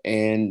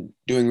and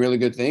doing really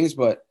good things,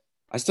 but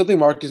I still think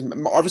Marcus,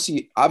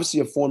 obviously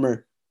a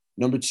former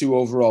number 2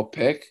 overall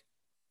pick.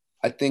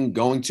 I think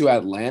going to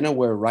Atlanta,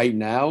 where right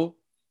now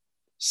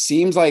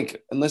seems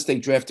like unless they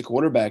draft a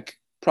quarterback,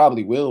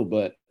 probably will,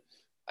 but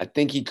I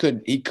think he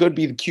could be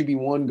the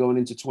QB1 going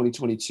into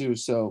 2022.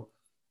 So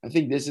I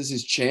think this is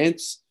his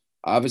chance.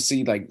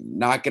 Obviously, like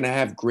not going to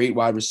have great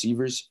wide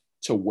receivers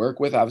to work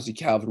with. Obviously,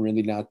 Calvin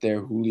really not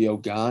there. Julio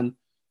gone.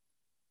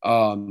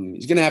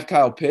 He's going to have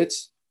Kyle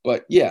Pitts,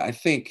 but yeah, I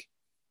think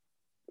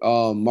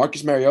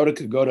Marcus Mariota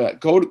could go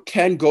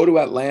to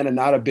Atlanta.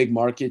 Not a big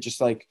market,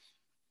 just like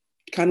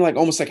kind of like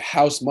almost like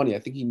house money. I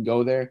think he can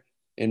go there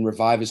and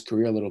revive his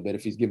career a little bit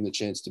if he's given the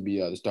chance to be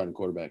the starting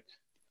quarterback.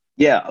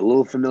 Yeah, a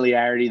little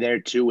familiarity there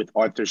too with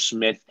Arthur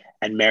Smith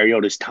and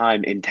Mariota's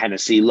time in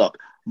Tennessee. Look,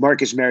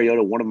 Marcus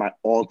Mariota, one of my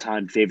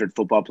all-time favorite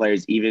football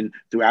players, even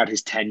throughout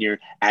his tenure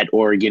at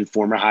Oregon,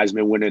 former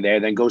Heisman winner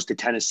there, then goes to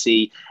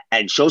Tennessee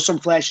and shows some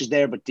flashes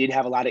there, but did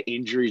have a lot of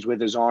injuries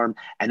with his arm.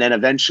 And then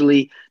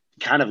eventually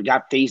kind of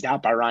got phased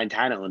out by Ryan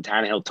Tannehill, and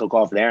Tannehill took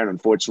off there, and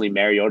unfortunately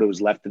Mariota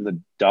was left in the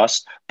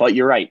dust. But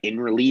you're right, in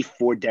relief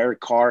for Derek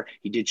Carr,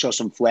 he did show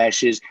some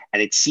flashes,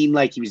 and it seemed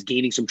like he was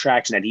gaining some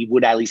traction, that he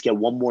would at least get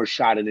one more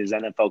shot in his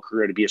NFL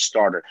career to be a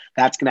starter.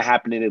 That's going to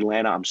happen in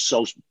Atlanta. I'm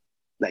so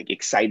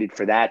excited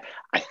for that.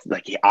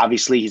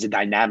 Obviously he's a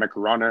dynamic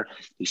runner.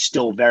 He's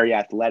still very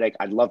athletic.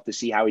 I'd love to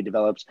see how he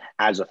develops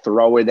as a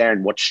thrower there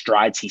and what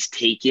strides he's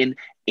taken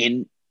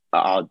in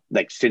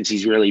since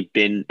he's really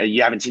been,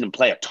 you haven't seen him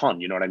play a ton,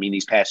 you know what I mean,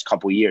 these past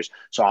couple of years.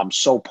 So I'm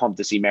so pumped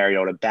to see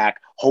Mariota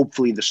back.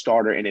 Hopefully the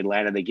starter in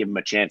Atlanta, they give him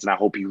a chance, and I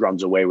hope he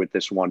runs away with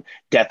this one.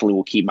 Definitely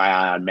will keep my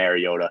eye on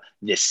Mariota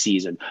this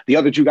season. The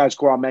other two guys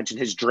Coral mentioned,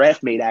 his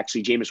draft mate,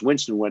 actually, Jameis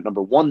Winston, went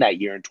number 1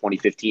 that year in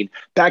 2015.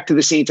 Back to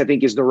the Saints, I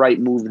think, is the right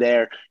move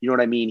there. You know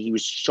what I mean? He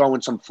was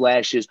showing some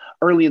flashes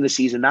early in the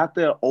season, not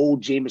the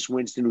old Jameis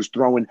Winston who's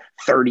throwing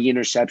 30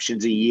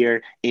 interceptions a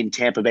year in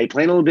Tampa Bay,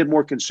 playing a little bit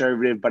more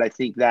conservative, but I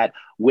think that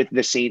with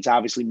the Saints,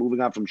 obviously moving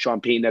on from Sean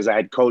Payton as a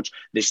head coach,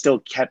 they still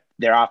kept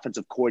their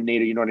offensive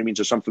coordinator, you know what I mean?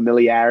 So some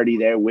familiarity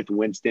there with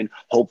Winston.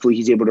 Hopefully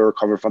he's able to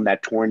recover from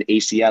that torn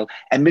ACL.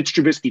 And Mitch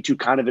Trubisky, too,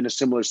 kind of in a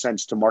similar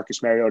sense to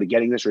Marcus Mariota,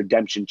 getting this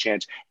redemption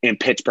chance in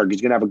Pittsburgh.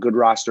 He's going to have a good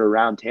roster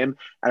around him.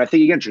 And I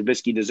think, again,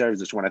 Trubisky deserves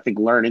this one. I think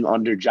learning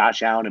under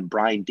Josh Allen and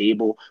Brian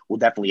Dable will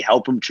definitely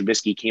help him.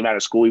 Trubisky came out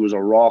of school. He was a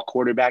raw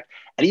quarterback.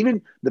 And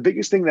even the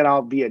biggest thing that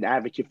I'll be an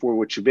advocate for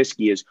with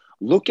Trubisky is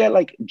look at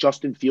like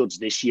Justin Fields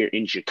this year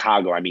in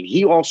Chicago. I mean,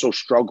 he also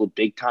struggled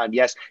big time.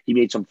 Yes, he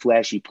made some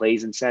flashy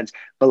plays in sense,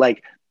 but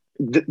like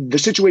the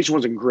situation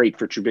wasn't great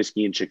for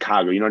Trubisky in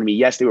Chicago. You know what I mean?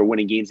 Yes, they were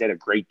winning games. They had a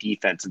great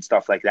defense and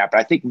stuff like that. But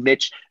I think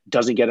Mitch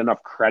doesn't get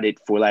enough credit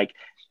for like,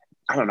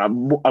 I don't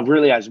know,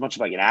 really as much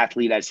of like an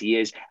athlete as he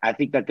is. I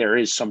think that there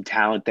is some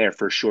talent there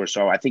for sure.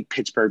 So I think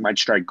Pittsburgh might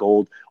strike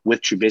gold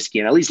with Trubisky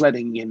and at least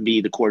letting him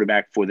be the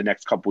quarterback for the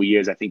next couple of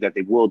years. I think that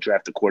they will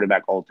draft a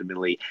quarterback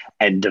ultimately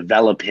and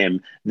develop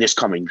him this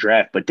coming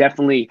draft. But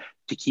definitely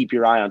to keep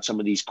your eye on some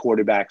of these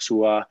quarterbacks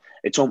who I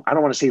don't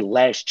want to say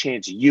last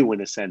chance you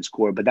in a sense,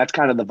 Core, but that's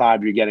kind of the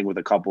vibe you're getting with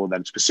a couple of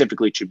them,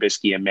 specifically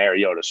Trubisky and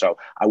Mariota. So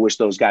I wish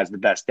those guys the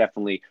best.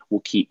 Definitely will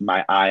keep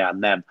my eye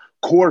on them.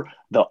 Core,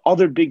 the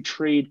other big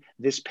trade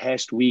this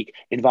past week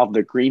involved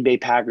the Green Bay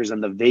Packers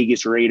and the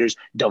Vegas Raiders.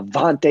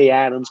 Davante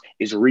Adams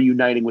is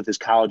reuniting with his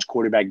college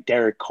quarterback,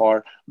 Derek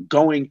Carr,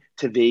 going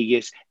to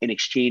Vegas in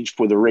exchange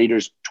for the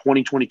Raiders'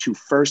 2022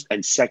 first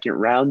and second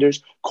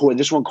rounders. Core,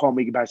 this one caught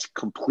me by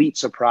complete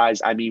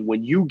surprise. I mean,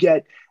 when you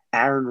get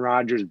Aaron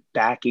Rodgers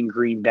back in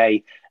Green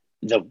Bay,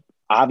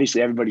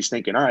 obviously everybody's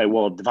thinking, all right,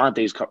 well,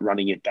 Davante's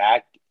running it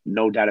back,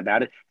 no doubt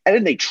about it. And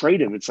then they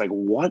trade him. It's like,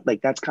 what?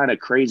 Like, that's kind of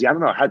crazy. I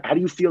don't know. How do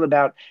you feel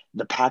about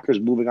the Packers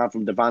moving on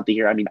from Davante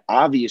here? I mean,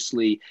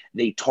 obviously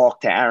they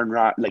talked to Aaron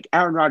Rodgers. Like,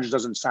 Aaron Rodgers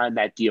doesn't sign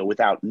that deal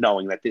without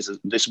knowing that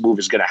this move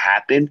is going to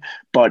happen.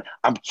 But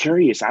I'm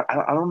curious. I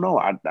don't know.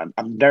 I'm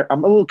a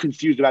little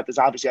confused about this.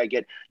 Obviously, I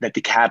get that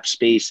the cap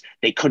space,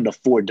 they couldn't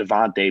afford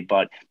Davante,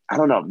 but I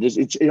don't know.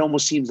 It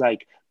almost seems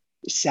like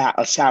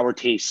a sour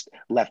taste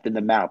left in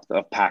the mouth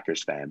of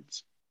Packers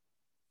fans.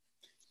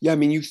 Yeah, I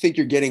mean, you think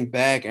you're getting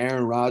back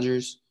Aaron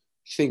Rodgers.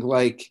 You think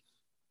like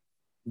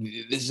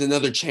this is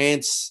another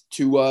chance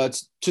to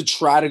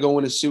try to go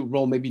in a Super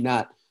Bowl, maybe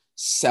not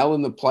sell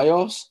in the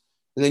playoffs,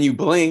 and then you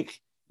blink,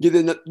 you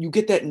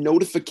get that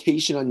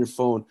notification on your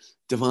phone.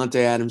 Davante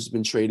Adams has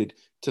been traded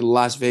to the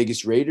Las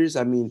Vegas Raiders.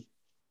 I mean,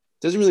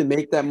 it doesn't really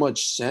make that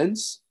much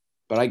sense,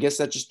 but I guess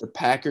that's just the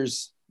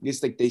Packers. I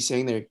guess like they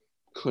saying they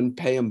couldn't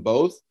pay them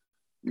both.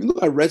 Even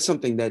though I read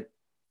something that,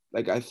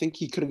 like, I think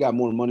he could have got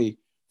more money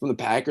from the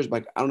Packers,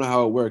 but I don't know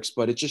how it works.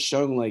 But it's just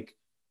showing, like,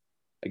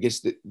 I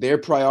guess their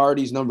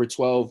priorities number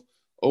 12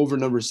 over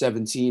number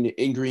 17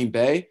 in Green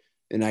Bay.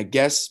 And I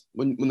guess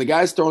when the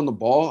guy's throwing the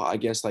ball, I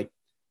guess, like,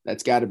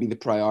 that's got to be the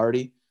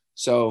priority.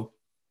 So,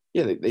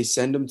 yeah, they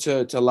send him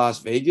to Las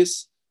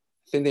Vegas.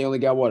 I think they only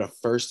got, a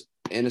first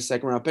and a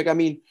second round pick. I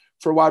mean,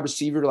 for a wide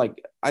receiver,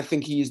 like, I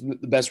think he's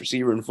the best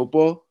receiver in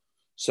football.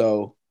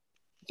 So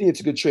I think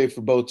it's a good trade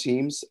for both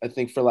teams. I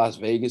think for Las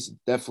Vegas,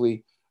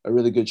 definitely a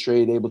really good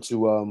trade, able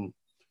to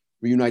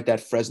reunite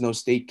that Fresno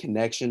State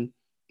connection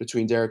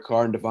between Derek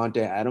Carr and Davante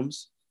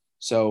Adams.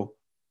 So,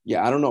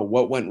 yeah, I don't know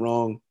what went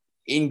wrong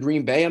in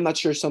Green Bay. I'm not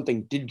sure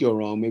something did go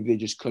wrong. Maybe they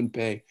just couldn't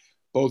pay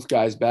both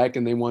guys back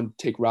and they wanted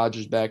to take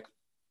Rodgers back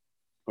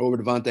over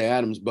Davante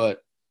Adams.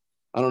 But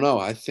I don't know.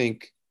 I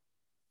think,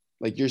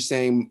 like you're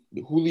saying,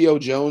 Julio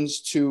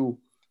Jones to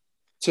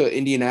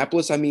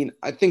Indianapolis. I mean,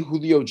 I think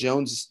Julio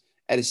Jones is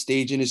at a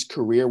stage in his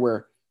career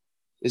where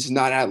this is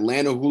not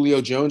Atlanta Julio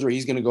Jones where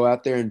he's going to go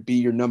out there and be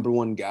your number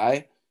one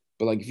guy.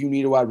 But, like, if you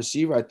need a wide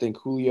receiver, I think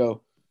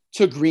Julio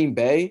to Green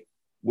Bay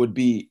would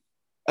be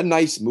a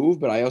nice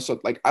move. But I also,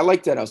 like, I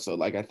like that also.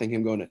 Like, I think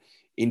him going to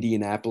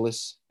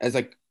Indianapolis as,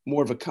 like,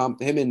 more of a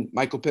comp. Him and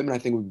Michael Pittman, I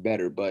think, would be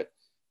better. But,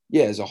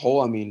 yeah, as a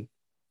whole, I mean,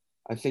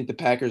 I think the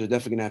Packers are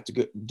definitely going to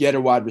have to get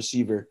a wide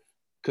receiver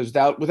because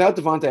without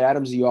Davante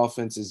Adams, the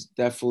offense is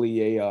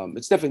definitely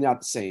it's definitely not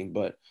the same,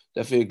 but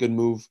definitely a good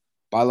move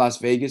by Las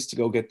Vegas to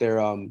go get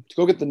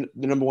the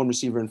number one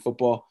receiver in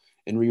football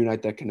and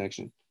reunite that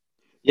connection.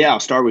 Yeah,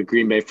 I'll start with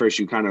Green Bay first.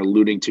 You kind of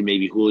alluding to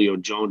maybe Julio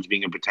Jones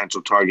being a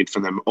potential target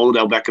for them.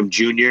 Odell Beckham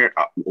Jr.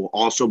 Will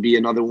also be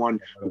another one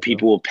who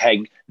people will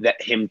peg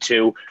him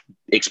to,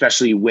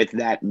 especially with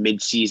that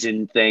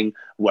midseason thing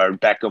where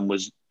Beckham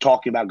was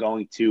talking about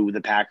going to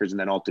the Packers and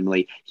then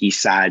ultimately he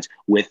sides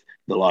with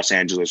the Los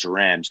Angeles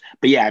Rams.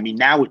 But yeah, I mean,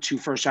 now with 2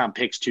 first-round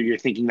picks too, you're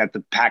thinking that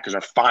the Packers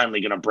are finally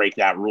going to break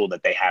that rule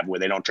that they have where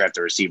they don't draft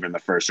a receiver in the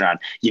first round.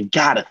 You've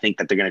got to think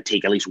that they're going to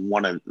take at least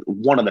one of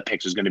the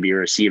picks is going to be a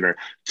receiver.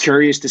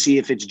 Curious to see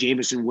if it's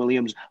Jameson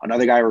Williams,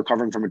 another guy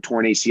recovering from a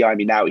torn ACL. I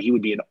mean, now he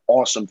would be an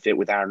awesome fit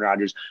with Aaron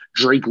Rodgers.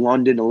 Drake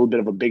London, a little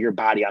bit of a bigger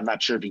body. I'm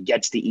not sure if he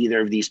gets to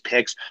either of these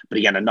picks, but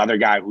again, another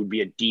guy who would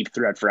be a deep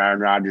threat for Aaron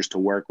Rodgers to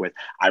work with.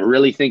 I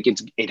really think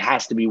it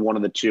has to be one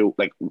of the two.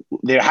 Like,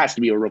 there has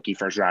to be a rookie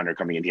first rounder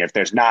coming in here. If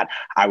there's not,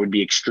 I would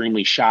be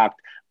extremely shocked.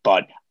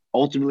 But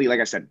ultimately, like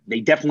I said, they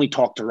definitely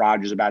talked to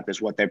Rodgers about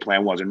this, what their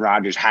plan was, and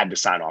Rodgers had to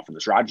sign off on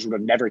this. Rodgers would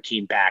have never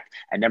came back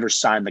and never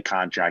signed the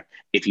contract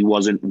if he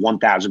wasn't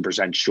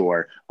 1,000%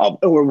 sure of,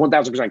 or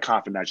 1,000%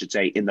 confident, I should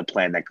say, in the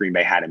plan that Green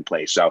Bay had in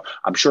place. So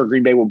I'm sure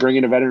Green Bay will bring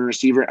in a veteran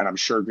receiver, and I'm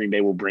sure Green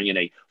Bay will bring in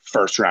a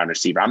first-round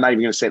receiver. I'm not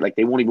even going to say, like,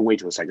 they won't even wait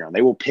till the second round.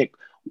 They will pick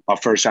a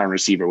first-round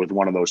receiver with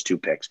one of those 2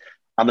 picks.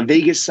 On the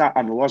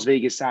Las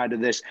Vegas side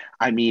of this,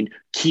 I mean,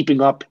 keeping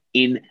up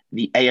in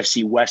the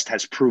AFC West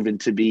has proven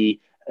to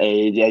be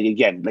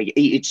again, like,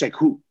 it's like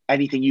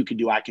anything you can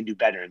do, I can do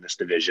better in this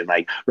division.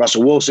 Like,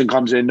 Russell Wilson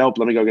comes in, nope,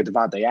 let me go get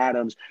Davante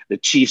Adams. The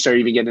Chiefs are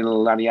even getting a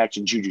little on the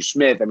action. Juju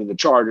Smith. I mean, the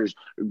Chargers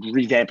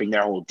revamping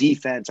their whole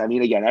defense. I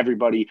mean, again,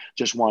 everybody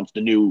just wants the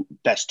new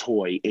best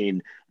toy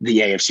in the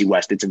AFC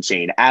West. It's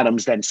insane.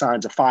 Adams then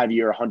signs a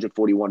 5-year,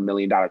 $141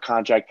 million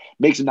contract,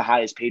 makes him the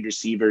highest paid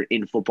receiver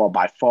in football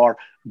by far,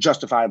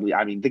 justifiably.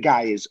 I mean, the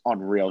guy is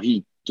unreal.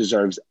 He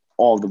deserves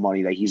all the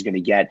money that he's going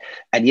to get.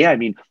 And yeah, I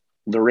mean,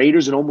 the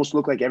Raiders, it almost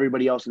looked like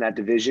everybody else in that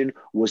division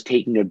was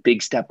taking a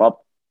big step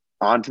up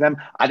onto them.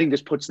 I think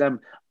this puts them,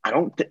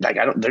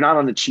 they're not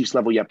on the Chiefs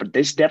level yet, but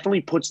this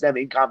definitely puts them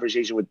in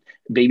conversation with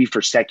maybe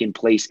for second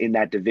place in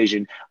that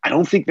division. I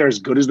don't think they're as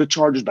good as the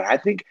Chargers, but I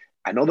think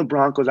I know the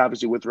Broncos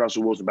obviously with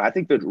Russell Wilson, but I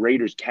think the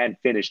Raiders can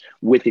finish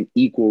with an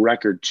equal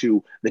record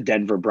to the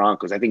Denver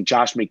Broncos. I think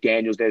Josh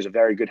McDaniels there's a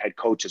very good head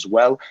coach as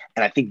well,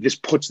 and I think this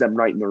puts them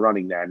right in the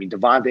running there. I mean,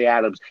 Davante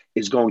Adams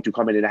is going to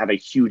come in and have a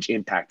huge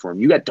impact for him.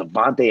 You got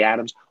Davante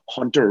Adams,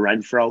 Hunter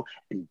Renfrow,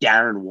 and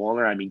Darren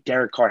Waller. I mean,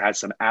 Derek Carr has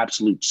some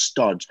absolute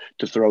studs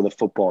to throw the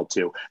football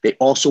to. They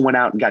also went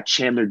out and got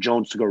Chandler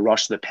Jones to go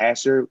rush the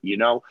passer. You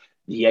know,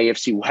 the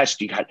AFC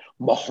West, you got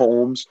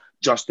Mahomes,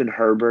 Justin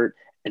Herbert,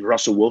 and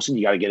Russell Wilson.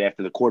 You got to get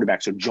after the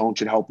quarterback. So Jones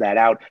should help that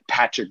out.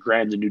 Patrick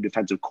Graham, the new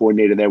defensive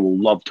coordinator there, will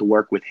love to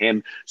work with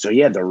him. So,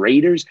 yeah, the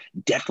Raiders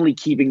definitely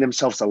keeping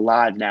themselves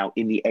alive now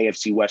in the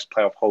AFC West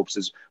playoff hopes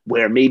is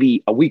where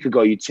maybe a week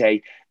ago you'd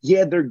say,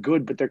 yeah, they're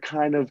good, but they're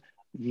kind of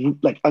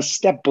like a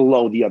step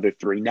below the other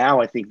three.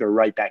 Now I think they're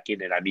right back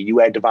in it. I mean, you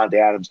had Davante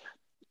Adams,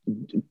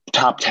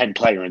 top 10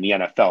 player in the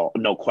NFL,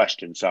 no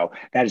question. So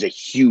that is a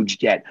huge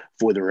get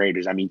for the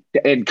Raiders. I mean,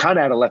 and kind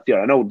of out of left field.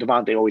 I know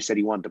Davante always said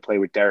he wanted to play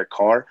with Derek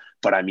Carr,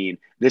 but I mean,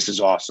 this is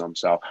awesome.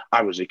 So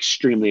I was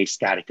extremely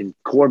ecstatic. And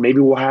Core, maybe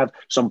we'll have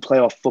some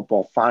playoff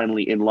football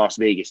finally in Las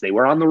Vegas. They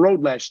were on the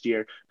road last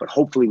year, but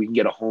hopefully we can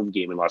get a home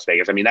game in Las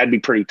Vegas. I mean, that'd be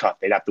pretty tough.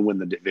 They'd have to win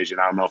the division.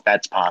 I don't know if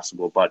that's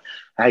possible, but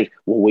hey,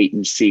 we'll wait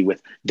and see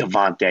with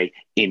Davante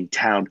in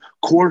town.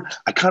 Core,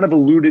 I kind of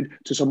alluded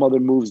to some other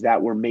moves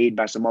that were made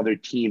by some other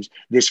teams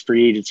this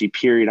free agency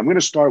period. I'm going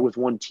to start with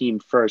one team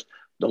first.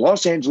 The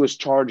Los Angeles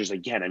Chargers,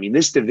 again, I mean,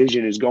 this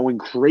division is going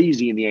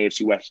crazy in the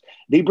AFC West.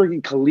 They bring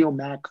in Khalil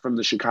Mack from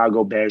the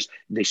Chicago Bears.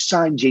 They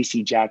signed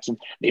J.C. Jackson.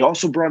 They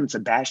also brought in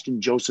Sebastian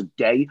Joseph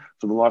Day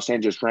from the Los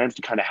Angeles Rams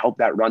to kind of help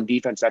that run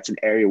defense. That's an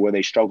area where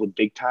they struggled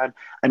big time.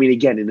 I mean,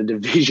 again, in a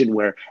division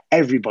where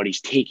everybody's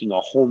taking a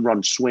home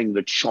run swing,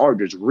 the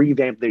Chargers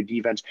revamped their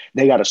defense.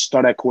 They got a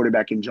stud at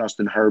quarterback in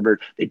Justin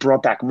Herbert. They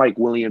brought back Mike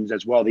Williams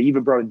as well. They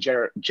even brought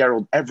in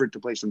Gerald Everett to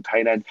play some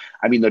tight end.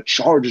 I mean, the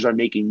Chargers are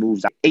making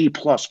moves. A+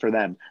 for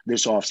them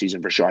this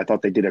offseason for sure. I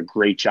thought they did a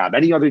great job.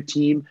 Any other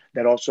team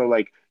that also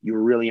like you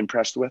were really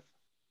impressed with?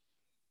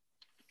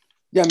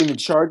 Yeah, I mean the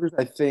Chargers,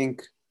 I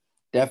think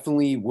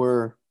definitely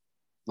were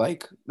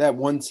like that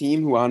one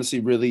team who honestly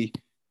really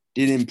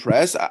did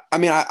impress.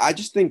 I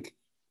just think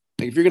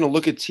like if you're gonna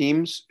look at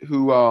teams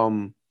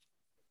who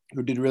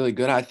did really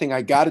good, I think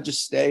I gotta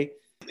just stay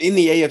in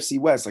the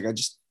AFC West. Like I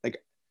just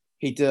like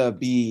hate to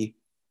be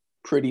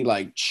pretty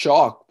like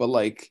chalk, but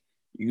like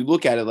you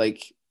look at it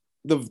like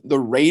the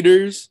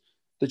Raiders,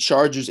 the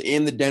Chargers,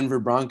 and the Denver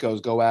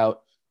Broncos go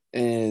out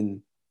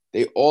and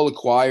they all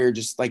acquire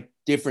just like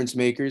difference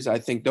makers. I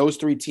think those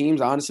three teams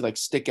honestly like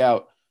stick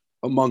out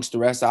amongst the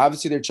rest.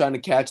 Obviously, they're trying to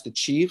catch the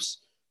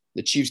Chiefs.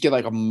 The Chiefs get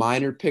like a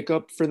minor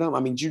pickup for them.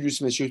 I mean, Juju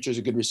Smith-Schuster is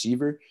a good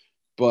receiver,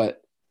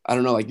 but I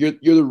don't know. Like you're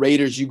the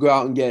Raiders. You go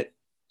out and get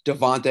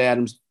Davante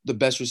Adams, the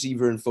best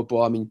receiver in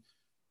football. I mean,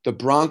 the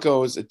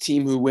Broncos, a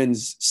team who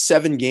wins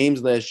 7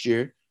 games last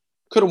year,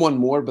 could have won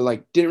more, but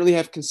like didn't really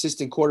have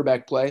consistent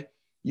quarterback play.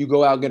 You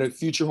go out and get a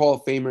future Hall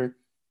of Famer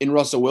in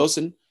Russell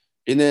Wilson.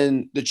 And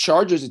then the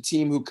Chargers, a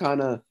team who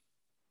kind of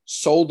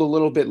sold a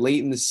little bit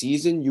late in the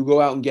season. You go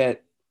out and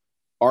get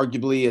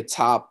arguably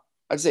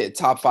I'd say a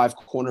top 5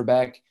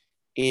 cornerback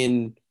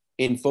in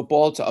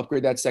football to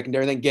upgrade that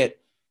secondary, and then get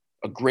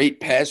a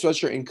great pass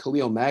rusher in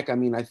Khalil Mack. I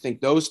mean, I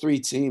think those 3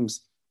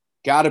 teams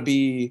got to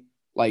be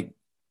like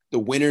the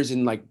winners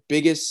and like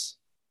biggest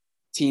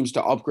teams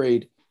to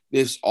upgrade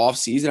this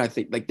offseason. I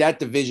think like that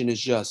division is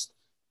just,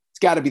 it's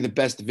got to be the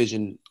best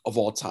division of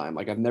all time.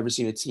 Like I've never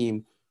seen a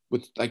team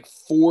with like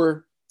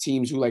 4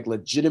 teams who like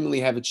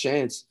legitimately have a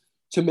chance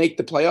to make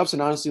the playoffs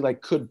and honestly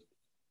like could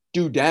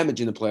do damage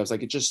in the playoffs.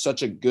 Like it's just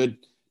such a good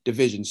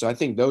division. So I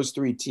think those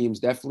 3 teams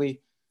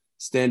definitely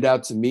stand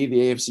out to me. The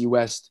AFC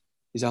West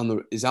is on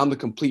the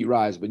complete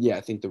rise. But yeah,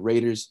 I think the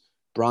Raiders,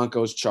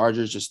 Broncos,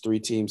 Chargers, just 3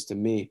 teams to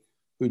me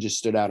who just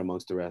stood out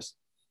amongst the rest.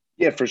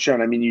 Yeah, for sure.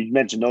 And I mean, you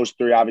mentioned those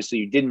 3. Obviously,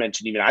 you did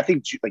mention even, I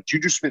think like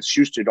Juju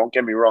Smith-Schuster, don't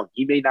get me wrong,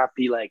 he may not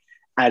be like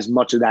as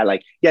much of that.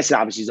 Like, yes,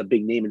 obviously he's a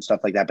big name and stuff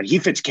like that, but he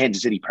fits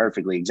Kansas City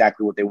perfectly,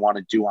 exactly what they want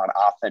to do on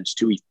offense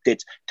too. He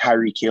fits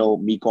Tyreek Hill,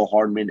 Mecole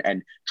Hardman,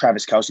 and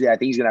Travis Kelce. I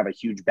think he's going to have a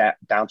huge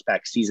bounce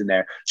back season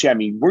there. So, yeah, I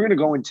mean, we're going to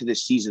go into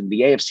this season,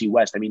 the AFC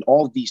West. I mean,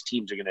 all of these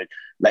teams are going to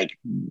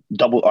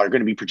are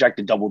going to be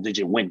projected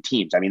double-digit win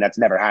teams. I mean, that's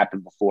never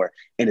happened before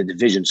in a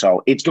division.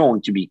 So it's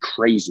going to be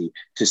crazy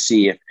to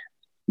see if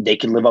they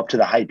can live up to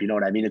the hype. You know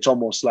what I mean? It's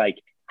almost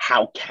like,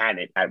 how can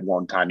it at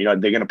one time? You know,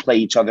 they're going to play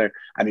each other.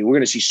 I mean, we're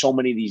going to see so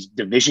many of these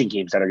division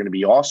games that are going to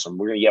be awesome.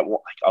 We're going to get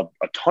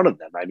a ton of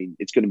them. I mean,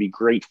 it's going to be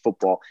great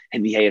football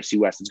in the AFC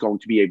West. It's going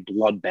to be a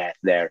bloodbath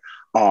there.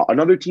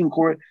 Another team,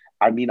 Court,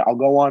 I mean, I'll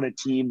go on a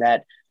team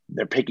that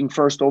they're picking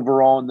first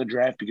overall in the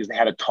draft because they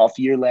had a tough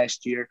year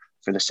last year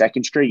for the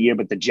 2nd straight year.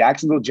 But the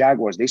Jacksonville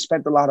Jaguars, they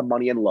spent a lot of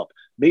money. And look,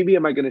 maybe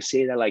am I going to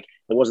say that like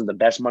it wasn't the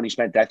best money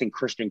spent? I think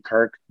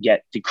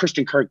Did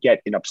Christian Kirk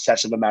get an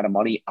obsessive amount of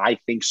money? I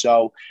think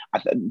so.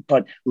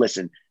 But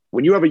listen,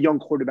 when you have a young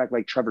quarterback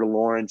like Trevor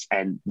Lawrence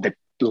and the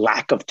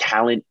lack of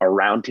talent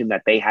around him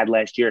that they had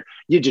last year,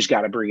 you just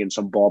got to bring in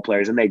some ball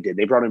players. And they did.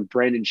 They brought in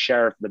Brandon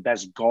Sheriff, the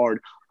best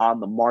guard on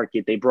the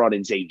market. They brought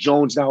in Zay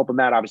Jones to help him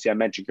out. Obviously, I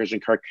mentioned Christian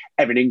Kirk,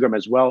 Evan Ingram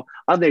as well.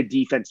 On their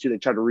defense, too, they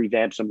tried to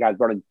revamp some guys,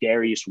 brought in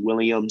Darius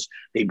Williams.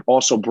 They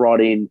also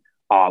brought in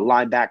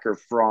linebacker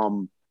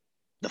from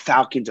the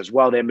Falcons as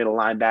well. Their middle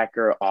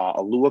linebacker,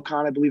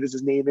 Aluakon, I believe is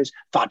his name is,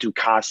 Fatu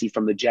Kasi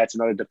from the Jets,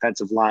 another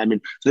defensive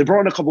lineman. So they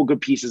brought in a couple of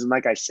good pieces. And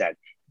like I said,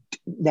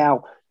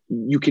 now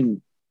you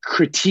can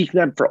critique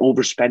them for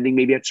overspending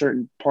maybe at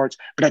certain parts,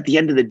 but at the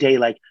end of the day,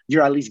 like,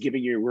 you're at least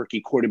giving your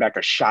rookie quarterback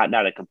a shot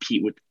now to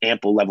compete with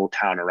ample level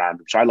talent around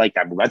him. So I like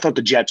that move. I thought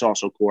the Jets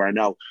also, core. I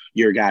know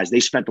your guys, they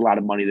spent a lot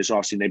of money this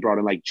offseason. They brought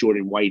in like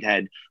Jordan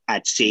Whitehead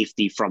at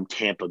safety from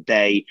Tampa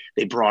Bay.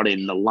 They brought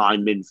in the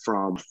lineman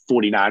from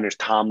 49ers,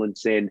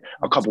 Tomlinson,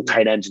 a couple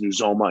tight ends in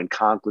Uzoma and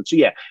Conklin. So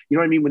yeah, you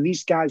know what I mean? When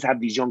these guys have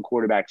these young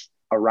quarterbacks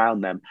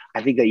around them,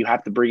 I think that you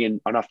have to bring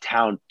in enough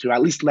talent to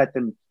at least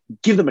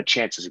give them a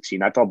chance to succeed.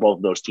 And I thought both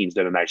of those teams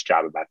did a nice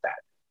job about that.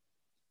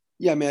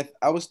 Yeah, man,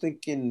 I was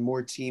thinking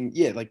more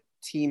like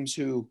teams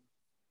who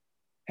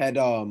had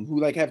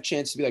who like have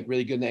chance to be like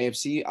really good in the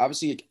AFC.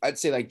 Obviously, I'd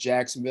say like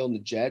Jacksonville and the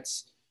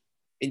Jets,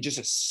 and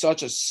just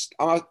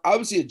I'm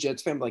obviously a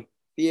Jets fan, but like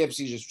the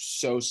AFC is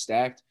just so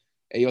stacked.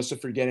 And you also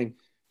forgetting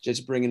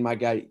just bringing my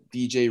guy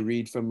DJ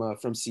Reed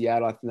from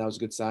Seattle. I think that was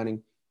a good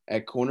signing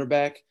at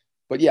cornerback.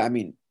 But yeah, I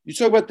mean, you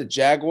talk about the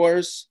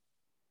Jaguars,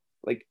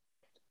 like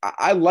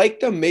I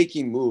like them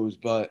making moves,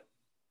 but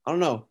I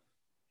don't know,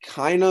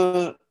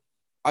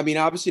 I mean,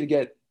 obviously to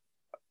get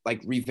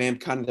like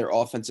revamped kind of their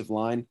offensive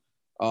line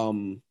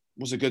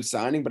was a good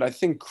signing, but I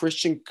think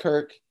Christian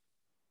Kirk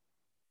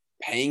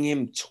paying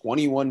him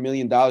 $21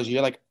 million a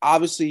year, like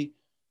obviously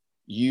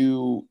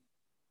you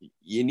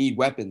need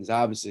weapons,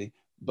 obviously,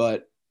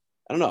 but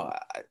I don't know.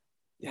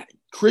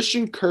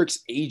 Christian Kirk's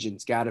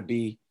agents got to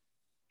be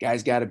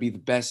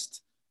the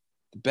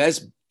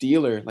best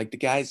dealer. Like the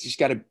guys just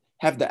got to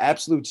have the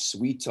absolute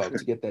sweet talk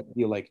to get that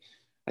deal. Like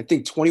I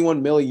think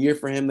 21 mil a year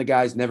for him. The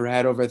guy's never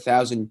had over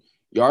 1,000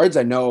 yards.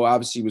 I know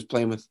obviously he was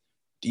playing with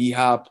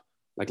D-Hop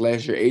like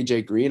last year,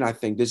 AJ Green. I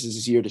think this is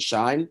his year to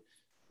shine.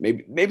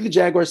 Maybe the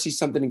Jaguars see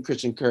something in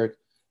Christian Kirk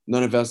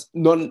no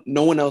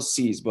one else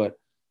sees. But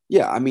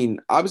yeah, I mean,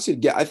 obviously,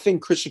 I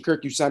think Christian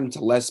Kirk, you sign him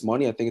to less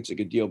money. I think it's a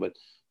good deal. But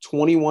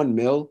 21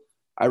 mil,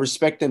 I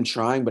respect them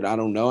trying, but I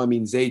don't know. I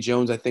mean, Zay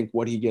Jones, I think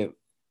what he get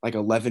like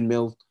 11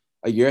 mil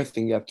a year. I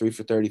think he got 3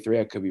 for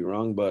 33. I could be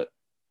wrong, but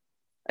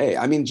hey,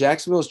 I mean,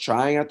 Jacksonville's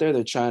trying out there.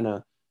 They're trying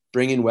to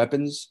bring in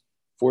weapons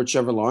for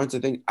Trevor Lawrence.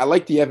 I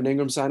like the Evan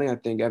Ingram signing. I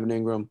think Evan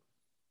Ingram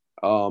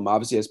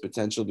obviously has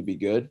potential to be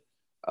good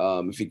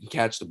if he can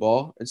catch the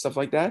ball and stuff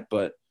like that.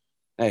 But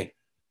hey,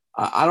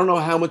 I don't know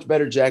how much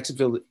better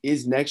Jacksonville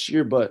is next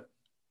year, but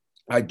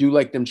I do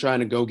like them trying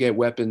to go get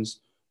weapons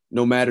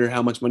no matter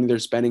how much money they're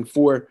spending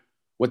for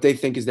what they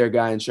think is their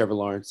guy in Trevor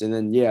Lawrence. And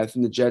then, yeah, I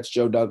think the Jets,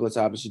 Joe Douglas,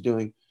 obviously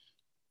doing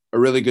a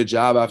really good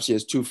job. Obviously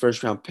has 2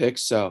 first-round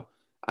picks, so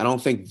I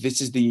don't think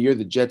this is the year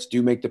the Jets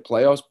do make the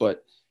playoffs,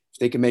 but if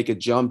they can make a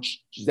jump,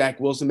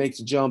 Zach Wilson makes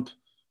a jump,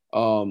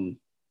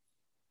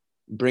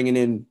 bringing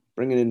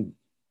in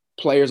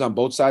players on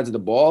both sides of the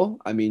ball.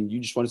 I mean, you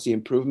just want to see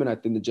improvement. I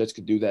think the Jets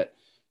could do that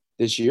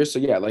this year. So,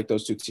 yeah, I like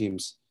those 2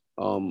 teams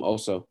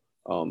also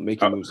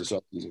making moves this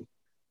offseason.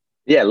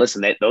 Yeah,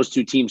 listen, those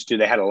 2 teams, too,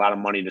 they had a lot of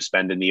money to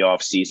spend in the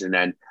offseason,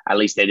 and at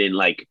least they didn't,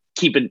 like,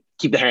 keep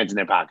the hands in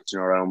their pockets. You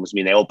know what I almost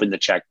mean? They opened the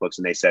checkbooks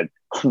and they said,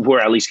 we're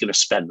at least going to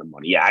spend the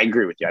money. Yeah, I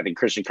agree with you. I think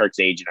Christian Kirk's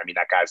agent, I mean,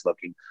 that guy's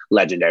looking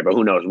legendary, but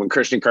who knows? When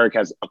Christian Kirk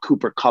has a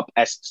Cooper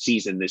Kupp-esque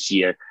season this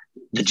year,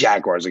 the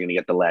Jaguars are going to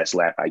get the last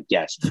laugh, I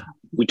guess.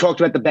 We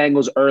talked about the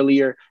Bengals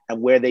earlier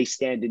and where they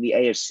stand in the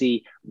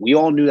AFC. We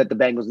all knew that the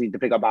Bengals need to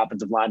pick up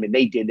offensive linemen.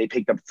 They did. They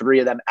picked up 3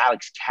 of them.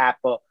 Alex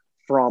Kappa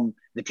from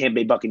the Tampa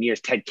Bay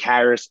Buccaneers, Ted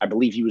Karras, I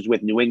believe he was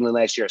with New England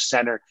last year, a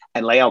center,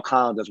 and Lael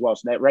Collins as well.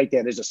 So that right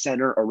there's a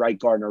center, a right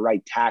guard, and a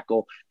right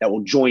tackle that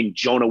will join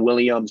Jonah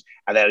Williams.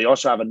 And then they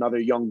also have another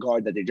young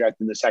guard that they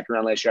drafted in the second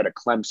round last year out of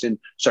Clemson.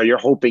 So you're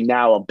hoping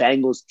now a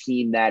Bengals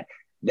team that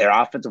their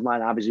offensive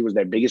line obviously was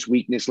their biggest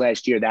weakness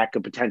last year. That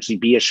could potentially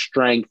be a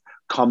strength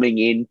coming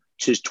in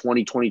to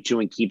 2022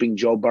 and keeping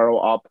Joe Burrow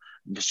up.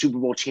 The Super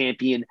Bowl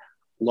champion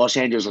Los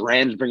Angeles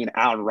Rams bringing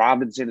Allen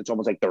Robinson. It's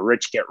almost like the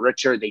rich get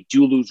richer. They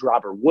do lose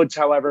Robert Woods,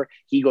 however.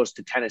 He goes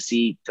to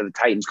Tennessee, to the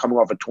Titans, coming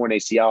off a torn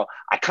ACL.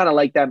 I kind of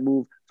like that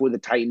move for the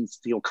Titans.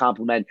 He'll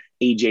complement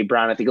A.J.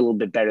 Brown, I think, a little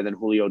bit better than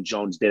Julio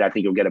Jones did. I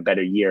think he'll get a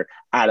better year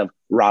out of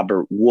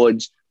Robert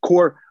Woods.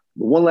 Core,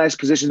 one last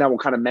position that we'll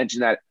kind of mention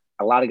that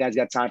a lot of guys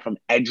got signed from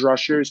edge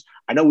rushers.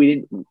 I know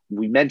we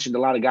mentioned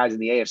a lot of guys in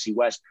the AFC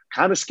West,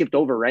 kind of skipped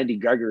over Randy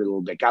Gregory a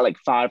little bit. Got like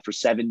 5 for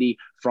 70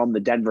 from the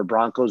Denver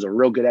Broncos, a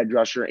real good edge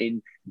rusher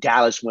in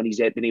Dallas when he's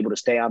been able to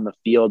stay on the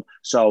field.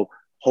 So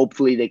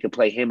hopefully they could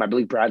play him. I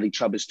believe Bradley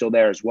Chubb is still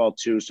there as well,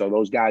 too. So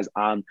those guys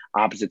on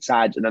opposite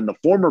sides. And then the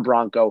former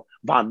Bronco,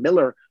 Von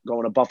Miller,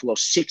 going to Buffalo,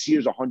 6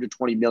 years,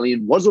 $120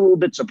 million. Was a little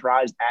bit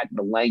surprised at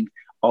the length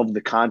of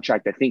the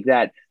contract. I think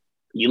that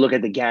you look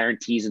at the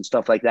guarantees and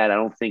stuff like that, I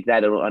don't think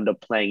that it'll end up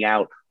playing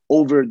out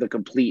over the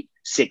complete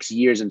 6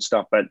 years and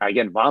stuff. But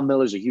again, Von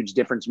Miller's a huge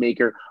difference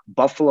maker.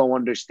 Buffalo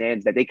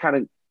understands that they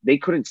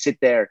couldn't sit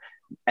there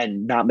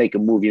and not make a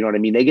move. You know what I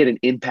mean? They get an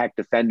impact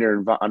defender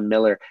in Von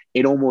Miller.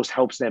 It almost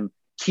helps them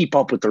keep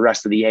up with the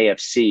rest of the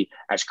AFC,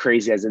 as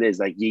crazy as it is.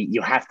 Like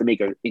you have to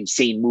make an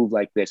insane move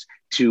like this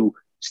to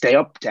stay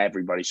up to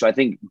everybody. So I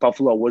think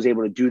Buffalo was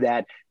able to do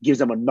that, gives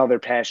them another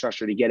pass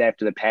rusher to get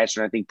after the passer.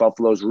 And I think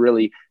Buffalo's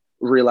really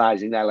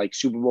realizing that like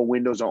Super Bowl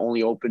windows are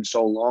only open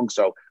so long.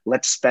 So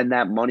let's spend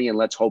that money and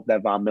let's hope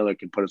that Von Miller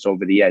can put us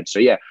over the edge. So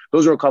yeah,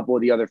 those are a couple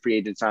of the other free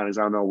agent signings.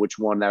 I don't know which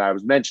one that I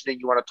was mentioning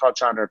you want to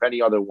touch on, or if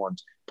any other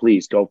ones,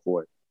 please go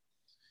for it.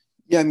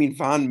 Yeah, I mean,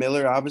 Von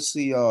Miller,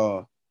 obviously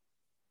a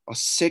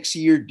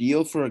 6-year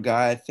deal for a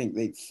guy, I think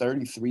they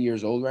 33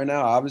 years old right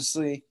now.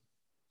 Obviously,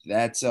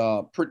 that's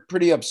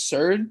pretty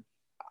absurd.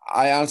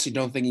 I honestly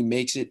don't think he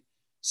makes it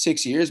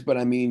 6 years, but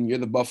I mean, you're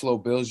the Buffalo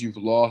Bills. You've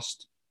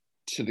lost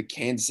to the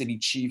Kansas City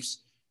Chiefs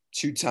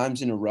 2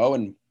 times in a row.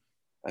 And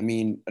I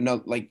mean,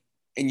 and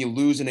you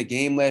lose in a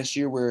game last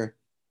year where,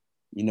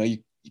 you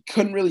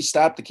couldn't really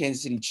stop the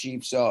Kansas City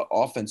Chiefs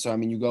offense. So, I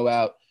mean, you go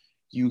out,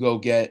 you go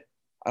get,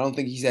 I don't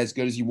think he's as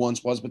good as he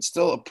once was, but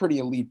still a pretty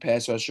elite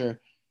pass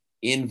rusher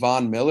in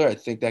Von Miller. I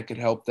think that could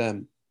help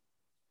them.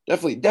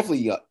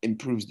 Definitely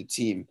improves the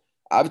team.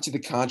 Obviously, the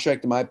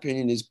contract, in my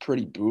opinion, is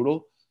pretty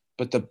brutal,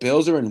 but the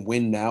Bills are in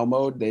win now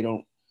mode. They're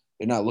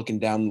not looking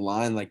down the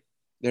line. Like,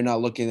 they're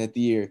not looking at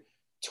the year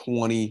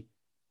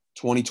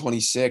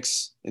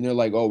 2026, and they're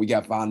like, oh, we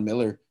got Von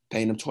Miller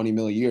paying him $20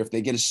 million a year. If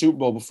they get a Super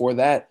Bowl before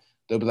that,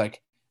 they'll be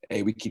like,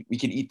 hey, we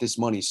can eat this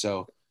money.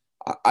 So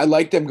I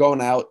like them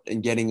going out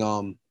and getting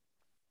a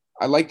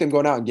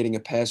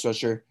pass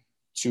rusher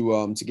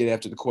to get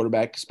after the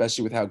quarterback,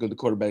 especially with how good the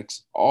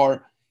quarterbacks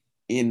are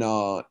in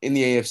the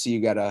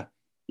AFC.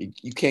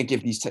 You can't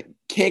give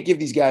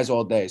these guys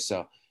all day.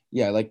 So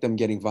yeah, I like them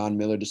getting Von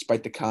Miller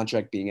despite the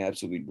contract being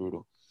absolutely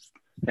brutal.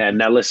 And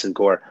now listen,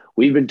 Core,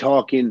 we've been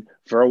talking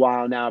for a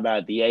while now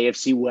about the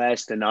AFC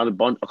West and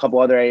a couple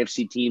other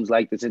AFC teams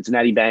like the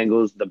Cincinnati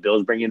Bengals, the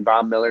Bills bringing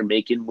Von Miller,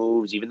 making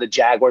moves, even the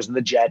Jaguars and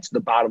the Jets, the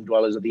bottom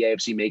dwellers of the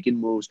AFC making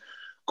moves.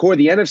 Core,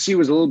 the NFC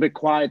was a little bit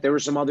quiet. There were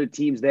some other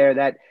teams there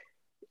that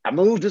I'm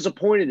a little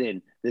disappointed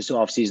in this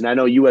offseason. I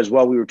know you as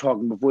well. We were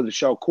talking before the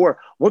show. Core,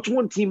 what's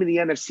one team in the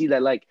NFC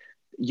that like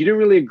you didn't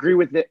really agree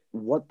with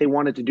what they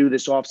wanted to do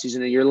this offseason,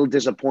 and you're a little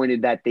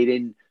disappointed that they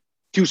didn't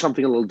do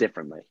something a little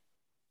differently?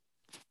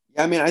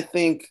 Yeah, I mean, I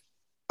think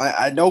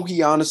I know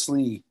he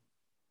honestly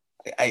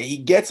he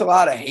gets a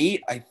lot of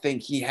hate. I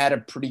think he had a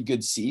pretty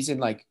good season,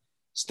 like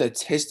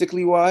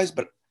statistically wise,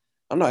 but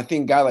I don't know. I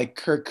think a guy like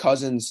Kirk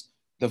Cousins,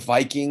 the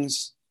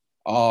Vikings,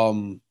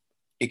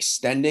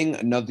 extending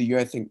another year.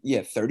 I think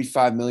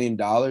 $35 million.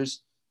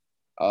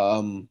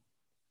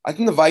 I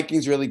think the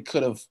Vikings really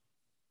could have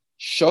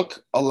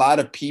shook a lot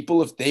of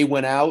people if they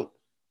went out.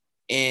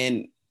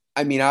 And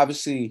I mean,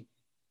 obviously,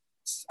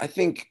 I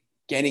think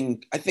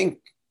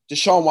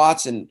Deshaun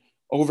Watson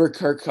over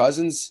Kirk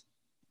Cousins,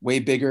 way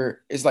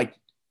bigger, is like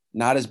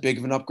not as big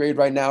of an upgrade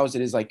right now as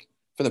it is like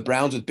for the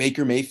Browns with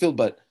Baker Mayfield.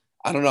 But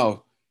I don't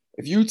know.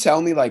 If you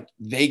tell me like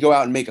they go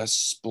out and make a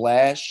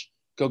splash,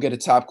 go get a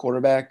top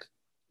quarterback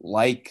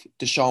like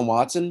Deshaun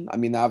Watson, I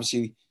mean,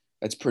 obviously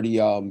that's pretty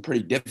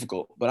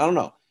difficult. But I don't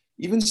know.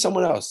 Even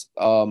someone else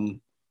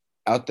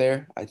out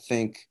there, I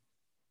think.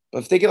 But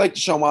if they get like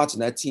Deshaun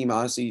Watson, that team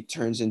honestly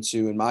turns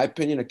into, in my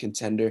opinion, a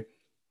contender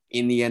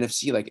in the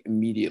NFC like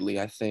immediately.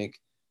 I think.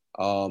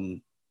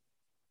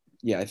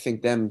 I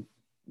think them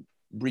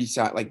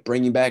like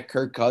bringing back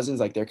Kirk Cousins,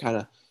 like they're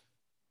kind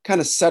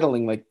of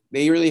settling. Like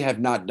they really have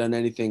not done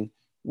anything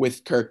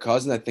with Kirk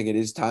Cousins. I think it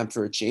is time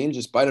for a change,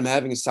 despite him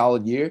having a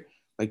solid year.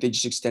 Like they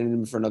just extended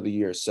him for another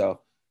year.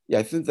 So yeah,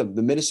 I think the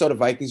Minnesota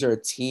Vikings are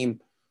a team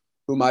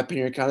who, in my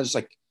opinion, are kind of just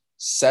like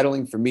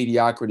settling for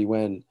mediocrity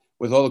when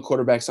with all the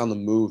quarterbacks on the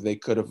move, they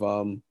could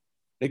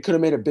have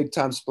made a big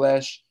time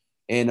splash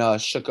and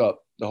shook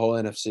up the whole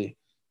NFC.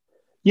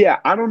 Yeah,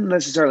 I don't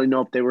necessarily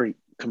know if they were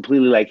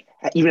completely like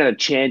even had a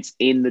chance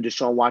in the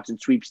Deshaun Watson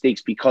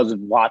sweepstakes because of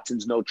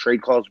Watson's no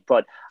trade clause,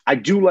 but I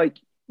do like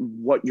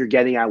what you're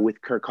getting at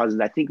with Kirk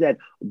Cousins. I think that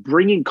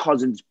bringing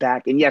Cousins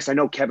back, and yes, I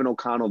know Kevin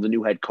O'Connell, the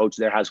new head coach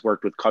there, has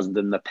worked with Cousins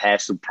in the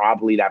past, so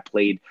probably that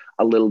played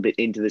a little bit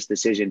into this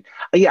decision.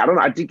 Yeah, I don't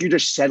know. I think you're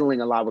just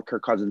settling a lot with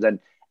Kirk Cousins. And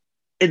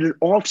in an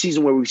offseason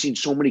where we've seen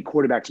so many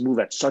quarterbacks move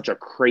at such a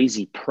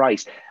crazy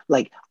price,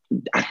 like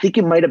I think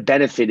it might have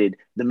benefited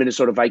the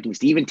Minnesota Vikings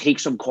to even take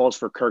some calls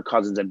for Kirk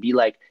Cousins and be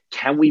like,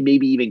 can we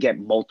maybe even get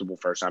multiple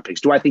first-round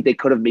picks? Do I think they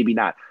could have? Maybe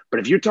not. But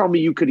if you're telling me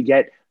you could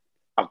get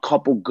a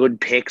couple good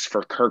picks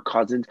for Kirk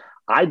Cousins,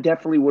 I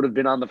definitely would have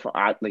been on the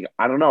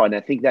I don't know. And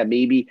I think that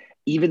maybe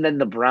even then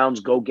the Browns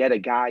go get a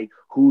guy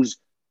who's,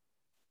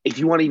 if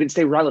you want to even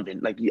stay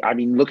relevant, like, I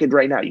mean, look at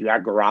right now, you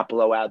got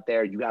Garoppolo out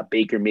there, you got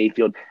Baker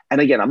Mayfield.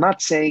 And again, I'm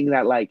not saying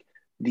that like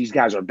these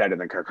guys are better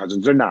than Kirk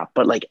Cousins. They're not.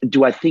 But like,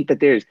 do I think that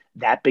there's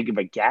that big of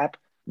a gap?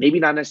 Maybe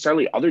not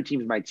necessarily. Other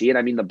teams might see it.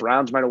 I mean, the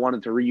Browns might have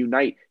wanted to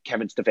reunite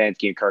Kevin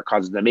Stefanski and Kirk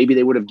Cousins, and maybe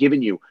they would have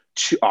given you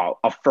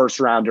a first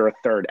round or a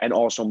third, and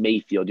also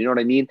Mayfield. You know what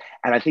I mean?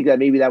 And I think that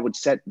maybe that would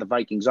set the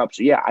Vikings up.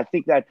 So yeah, I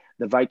think that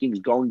the Vikings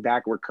going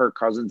back where Kirk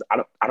Cousins,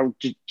 I don't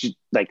just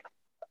like.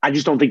 I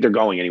just don't think they're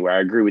going anywhere. I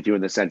agree with you in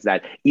the sense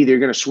that either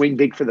you're going to swing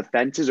big for the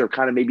fences or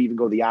kind of maybe even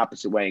go the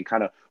opposite way and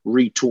kind of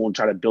retool and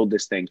try to build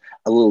this thing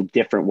a little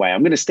different way.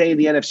 I'm going to stay in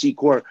the NFC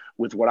core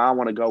with what I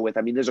want to go with.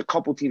 I mean, there's a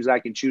couple teams that I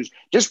can choose.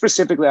 Just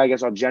specifically, I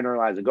guess I'll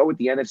generalize and go with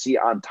the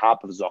NFC on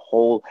top as a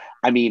whole.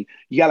 I mean,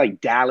 you got like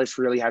Dallas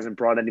really hasn't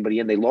brought anybody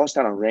in. They lost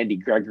out on Randy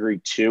Gregory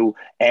too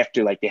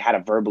after like they had a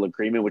verbal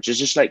agreement, which is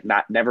just like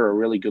never a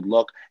really good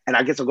look. And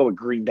I guess I'll go with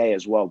Green Bay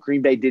as well.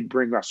 Green Bay did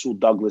bring Rasul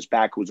Douglas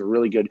back, who was a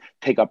really good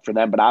pickup for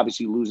them, but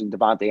obviously losing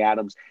Davante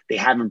Adams, they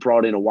haven't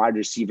brought in a wide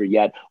receiver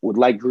yet. Would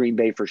like Green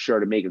Bay for sure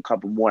to make a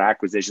couple more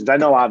acquisitions. I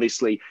know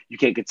obviously you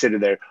can't consider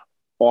their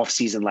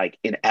offseason like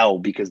an L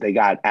because they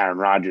got Aaron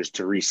Rodgers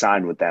to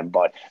re-sign with them,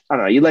 but I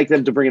don't know. You'd like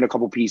them to bring in a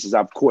couple pieces.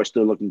 Of course,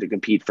 they're looking to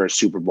compete for a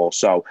Super Bowl.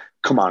 So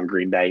come on,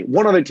 Green Bay.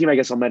 One other team I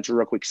guess I'll mention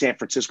real quick, San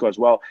Francisco as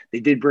well.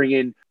 They did bring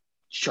in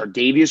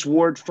Chardavius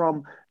Ward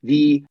from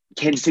the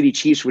Kansas City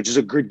Chiefs, which is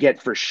a good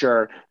get for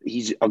sure.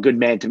 He's a good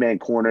man-to-man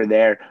corner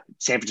there.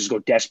 San Francisco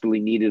desperately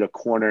needed a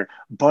corner.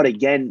 But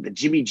again, the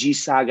Jimmy G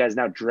saga is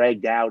now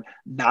dragged out.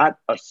 Not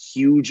a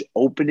huge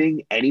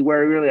opening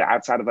anywhere really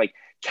outside of like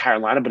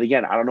Carolina. But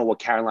again, I don't know what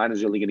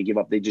Carolina's really going to give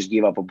up. They just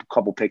gave up a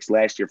couple picks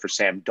last year for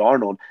Sam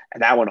Darnold,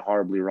 and that went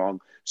horribly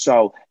wrong.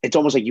 So it's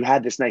almost like you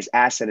had this nice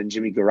asset in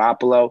Jimmy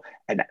Garoppolo,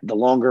 and the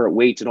longer it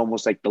waits, it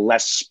almost like the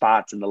less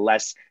spots and the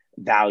less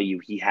value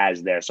he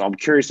has there. So I'm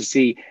curious to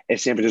see if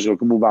San Francisco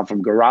can move on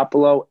from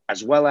Garoppolo,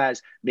 as well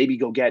as maybe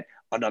go get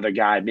another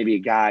guy, maybe a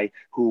guy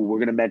who we're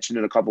going to mention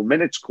in a couple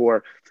minutes,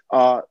 Core.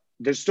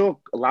 There's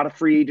still a lot of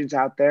free agents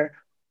out there.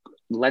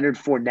 Leonard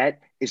Fournette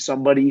is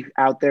somebody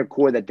out there,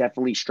 Core, that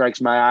definitely strikes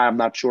my eye. I'm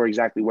not sure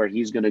exactly where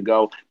he's going to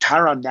go.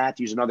 Tyrann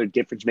Mathieu, another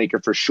difference maker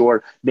for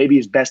sure. Maybe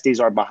his best days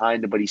are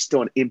behind him, but he's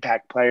still an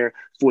impact player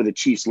for the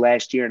Chiefs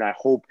last year, and I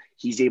hope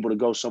he's able to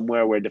go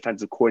somewhere where a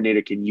defensive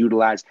coordinator can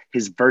utilize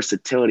his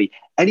versatility.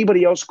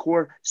 Anybody else,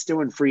 Core,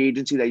 still in free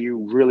agency that you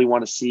really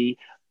want to see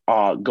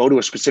go to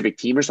a specific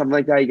team or something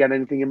like that? You got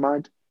anything in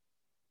mind?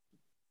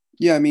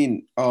 Yeah, I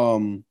mean,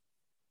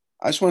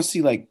 I just want to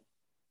see like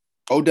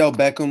Odell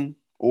Beckham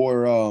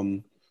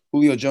or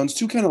Julio Jones,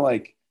 two kind of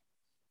like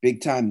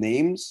big time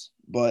names,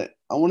 but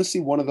I want to see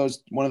one of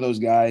those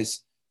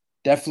guys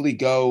definitely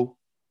go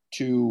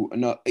to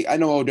another. I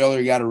know Odell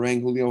already got a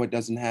ring, Julio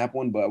doesn't have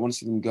one, but I want to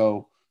see them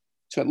go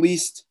to at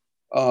least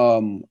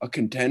a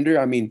contender.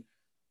 I mean,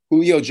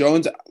 Julio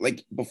Jones,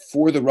 like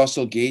before the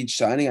Russell Gage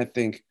signing, I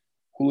think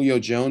Julio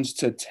Jones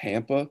to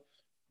Tampa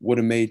would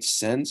have made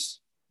sense,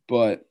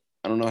 but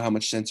I don't know how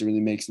much sense it really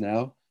makes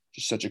now.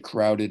 Just such a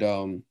crowded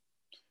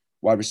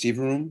wide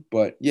receiver room.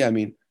 But yeah, I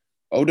mean,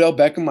 Odell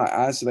Beckham,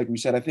 I honestly, like we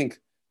said, I think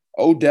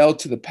Odell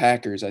to the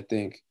Packers, I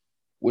think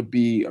would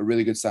be a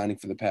really good signing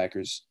for the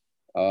Packers.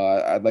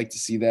 I'd like to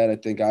see that. I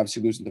think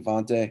obviously losing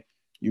Davante,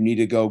 you need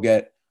to go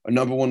get a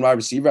number one wide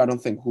receiver. I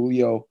don't think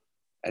Julio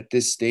at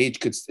this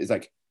stage is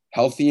like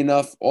healthy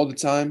enough all the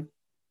time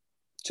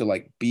to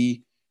like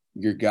be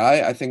your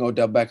guy. I think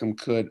Odell Beckham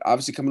could,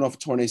 obviously coming off a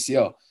torn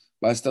ACL,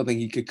 but I still think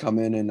he could come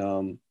in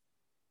and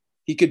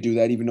he could do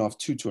that even off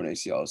two torn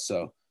ACLs.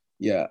 So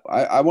yeah,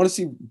 I want to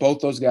see both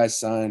those guys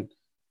sign,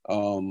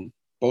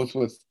 both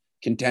with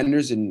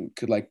contenders, and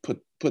could like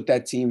put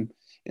that team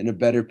in a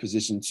better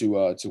position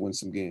to win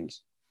some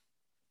games.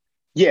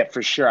 Yeah,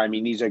 for sure. I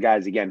mean, these are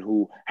guys, again,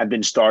 who have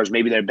been stars.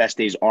 Maybe their best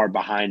days are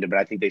behind them, but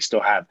I think they still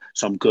have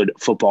some good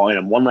football in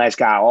them. One last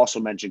guy I also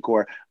mentioned,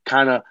 Core,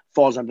 kind of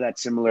falls under that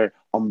similar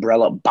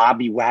umbrella,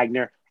 Bobby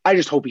Wagner. I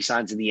just hope he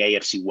signs in the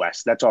AFC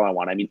West. That's all I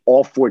want. I mean,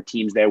 all four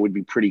teams there would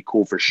be pretty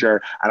cool for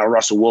sure. I know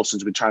Russell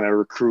Wilson's been trying to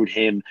recruit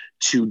him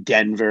to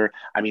Denver.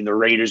 I mean, the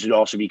Raiders would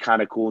also be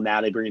kind of cool.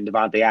 Now they bring in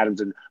Davante Adams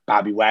and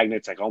Bobby Wagner.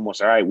 It's like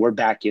almost, all right, we're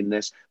back in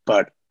this.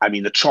 But, I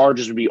mean, the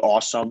Chargers would be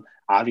awesome.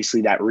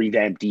 Obviously, that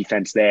revamped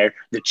defense there,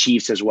 the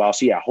Chiefs as well.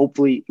 So, yeah,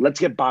 hopefully, let's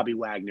get Bobby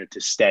Wagner to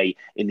stay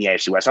in the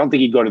AFC West. I don't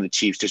think he'd go to the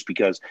Chiefs just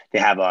because they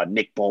have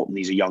Nick Bolton.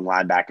 He's a young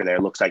linebacker there.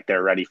 It looks like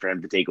they're ready for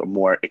him to take a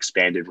more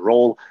expanded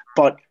role.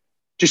 But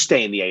just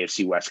stay in the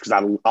AFC West because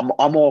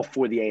I'm all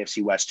for the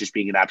AFC West just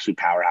being an absolute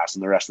powerhouse,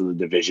 and the rest of the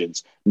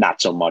divisions, not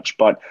so much.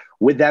 But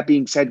with that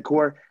being said,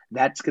 Core,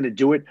 that's going to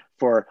do it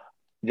for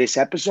this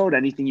episode.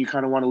 Anything you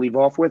kind of want to leave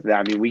off with?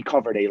 I mean, we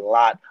covered a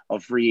lot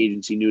of free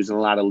agency news and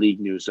a lot of league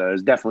news, so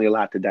there's definitely a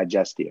lot to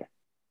digest here.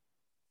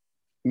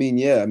 I mean,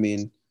 yeah, I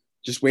mean,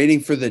 just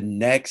waiting for the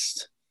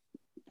next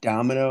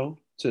domino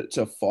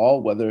to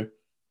fall, whether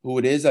who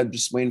it is. I'm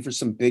just waiting for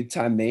some big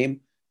time name.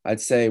 I'd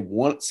say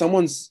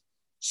someone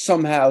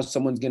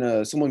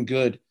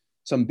good,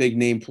 some big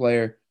name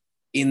player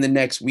in the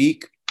next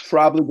week,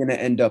 probably gonna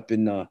end up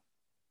in the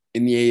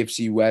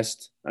AFC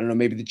West. I don't know,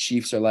 maybe the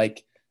Chiefs are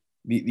like,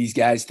 these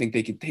guys think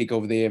they could take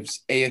over the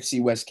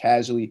AFC West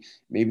casually.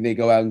 Maybe they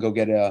go out and go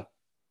get a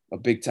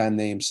big time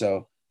name.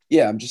 So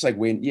yeah, I'm just like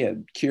waiting. Yeah,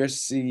 curious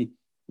to see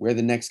where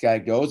the next guy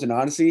goes. And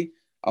honestly,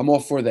 I'm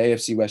all for the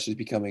AFC West just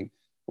becoming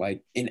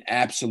like an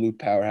absolute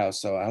powerhouse.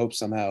 So I hope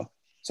somehow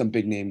some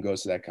big name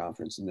goes to that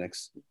conference in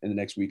the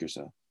next week or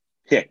so.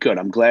 Yeah, good.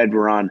 I'm glad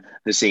we're on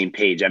the same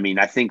page. I mean,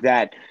 I think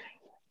that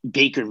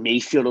Baker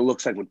Mayfield, it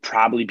looks like, would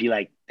probably be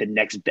like the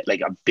next,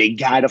 like a big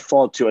guy to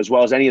fall to, as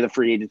well as any of the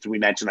free agents we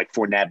mentioned, like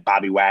Fournette,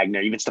 Bobby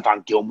Wagner, even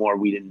Stephon Gilmore,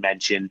 we didn't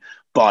mention.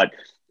 But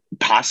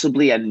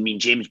possibly, I mean,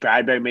 James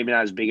Bradbury, maybe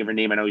not as big of a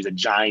name. I know he's a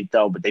Giant,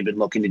 though, but they've been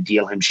looking to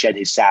deal him, shed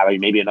his salary,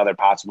 maybe another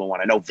possible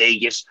one. I know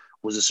Vegas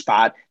was a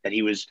spot that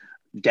he was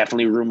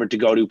definitely rumored to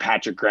go to.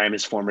 Patrick Graham,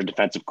 his former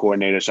defensive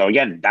coordinator. So,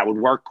 again, that would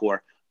work,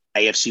 Core.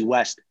 AFC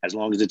West, as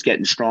long as it's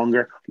getting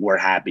stronger, we're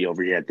happy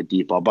over here at the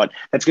Deep Ball. But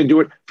that's going to do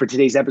it for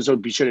today's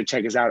episode. Be sure to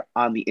check us out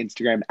on the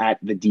Instagram at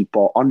the Deep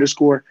Ball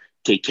 _.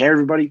 Take care,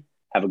 everybody.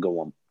 Have a good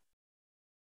one.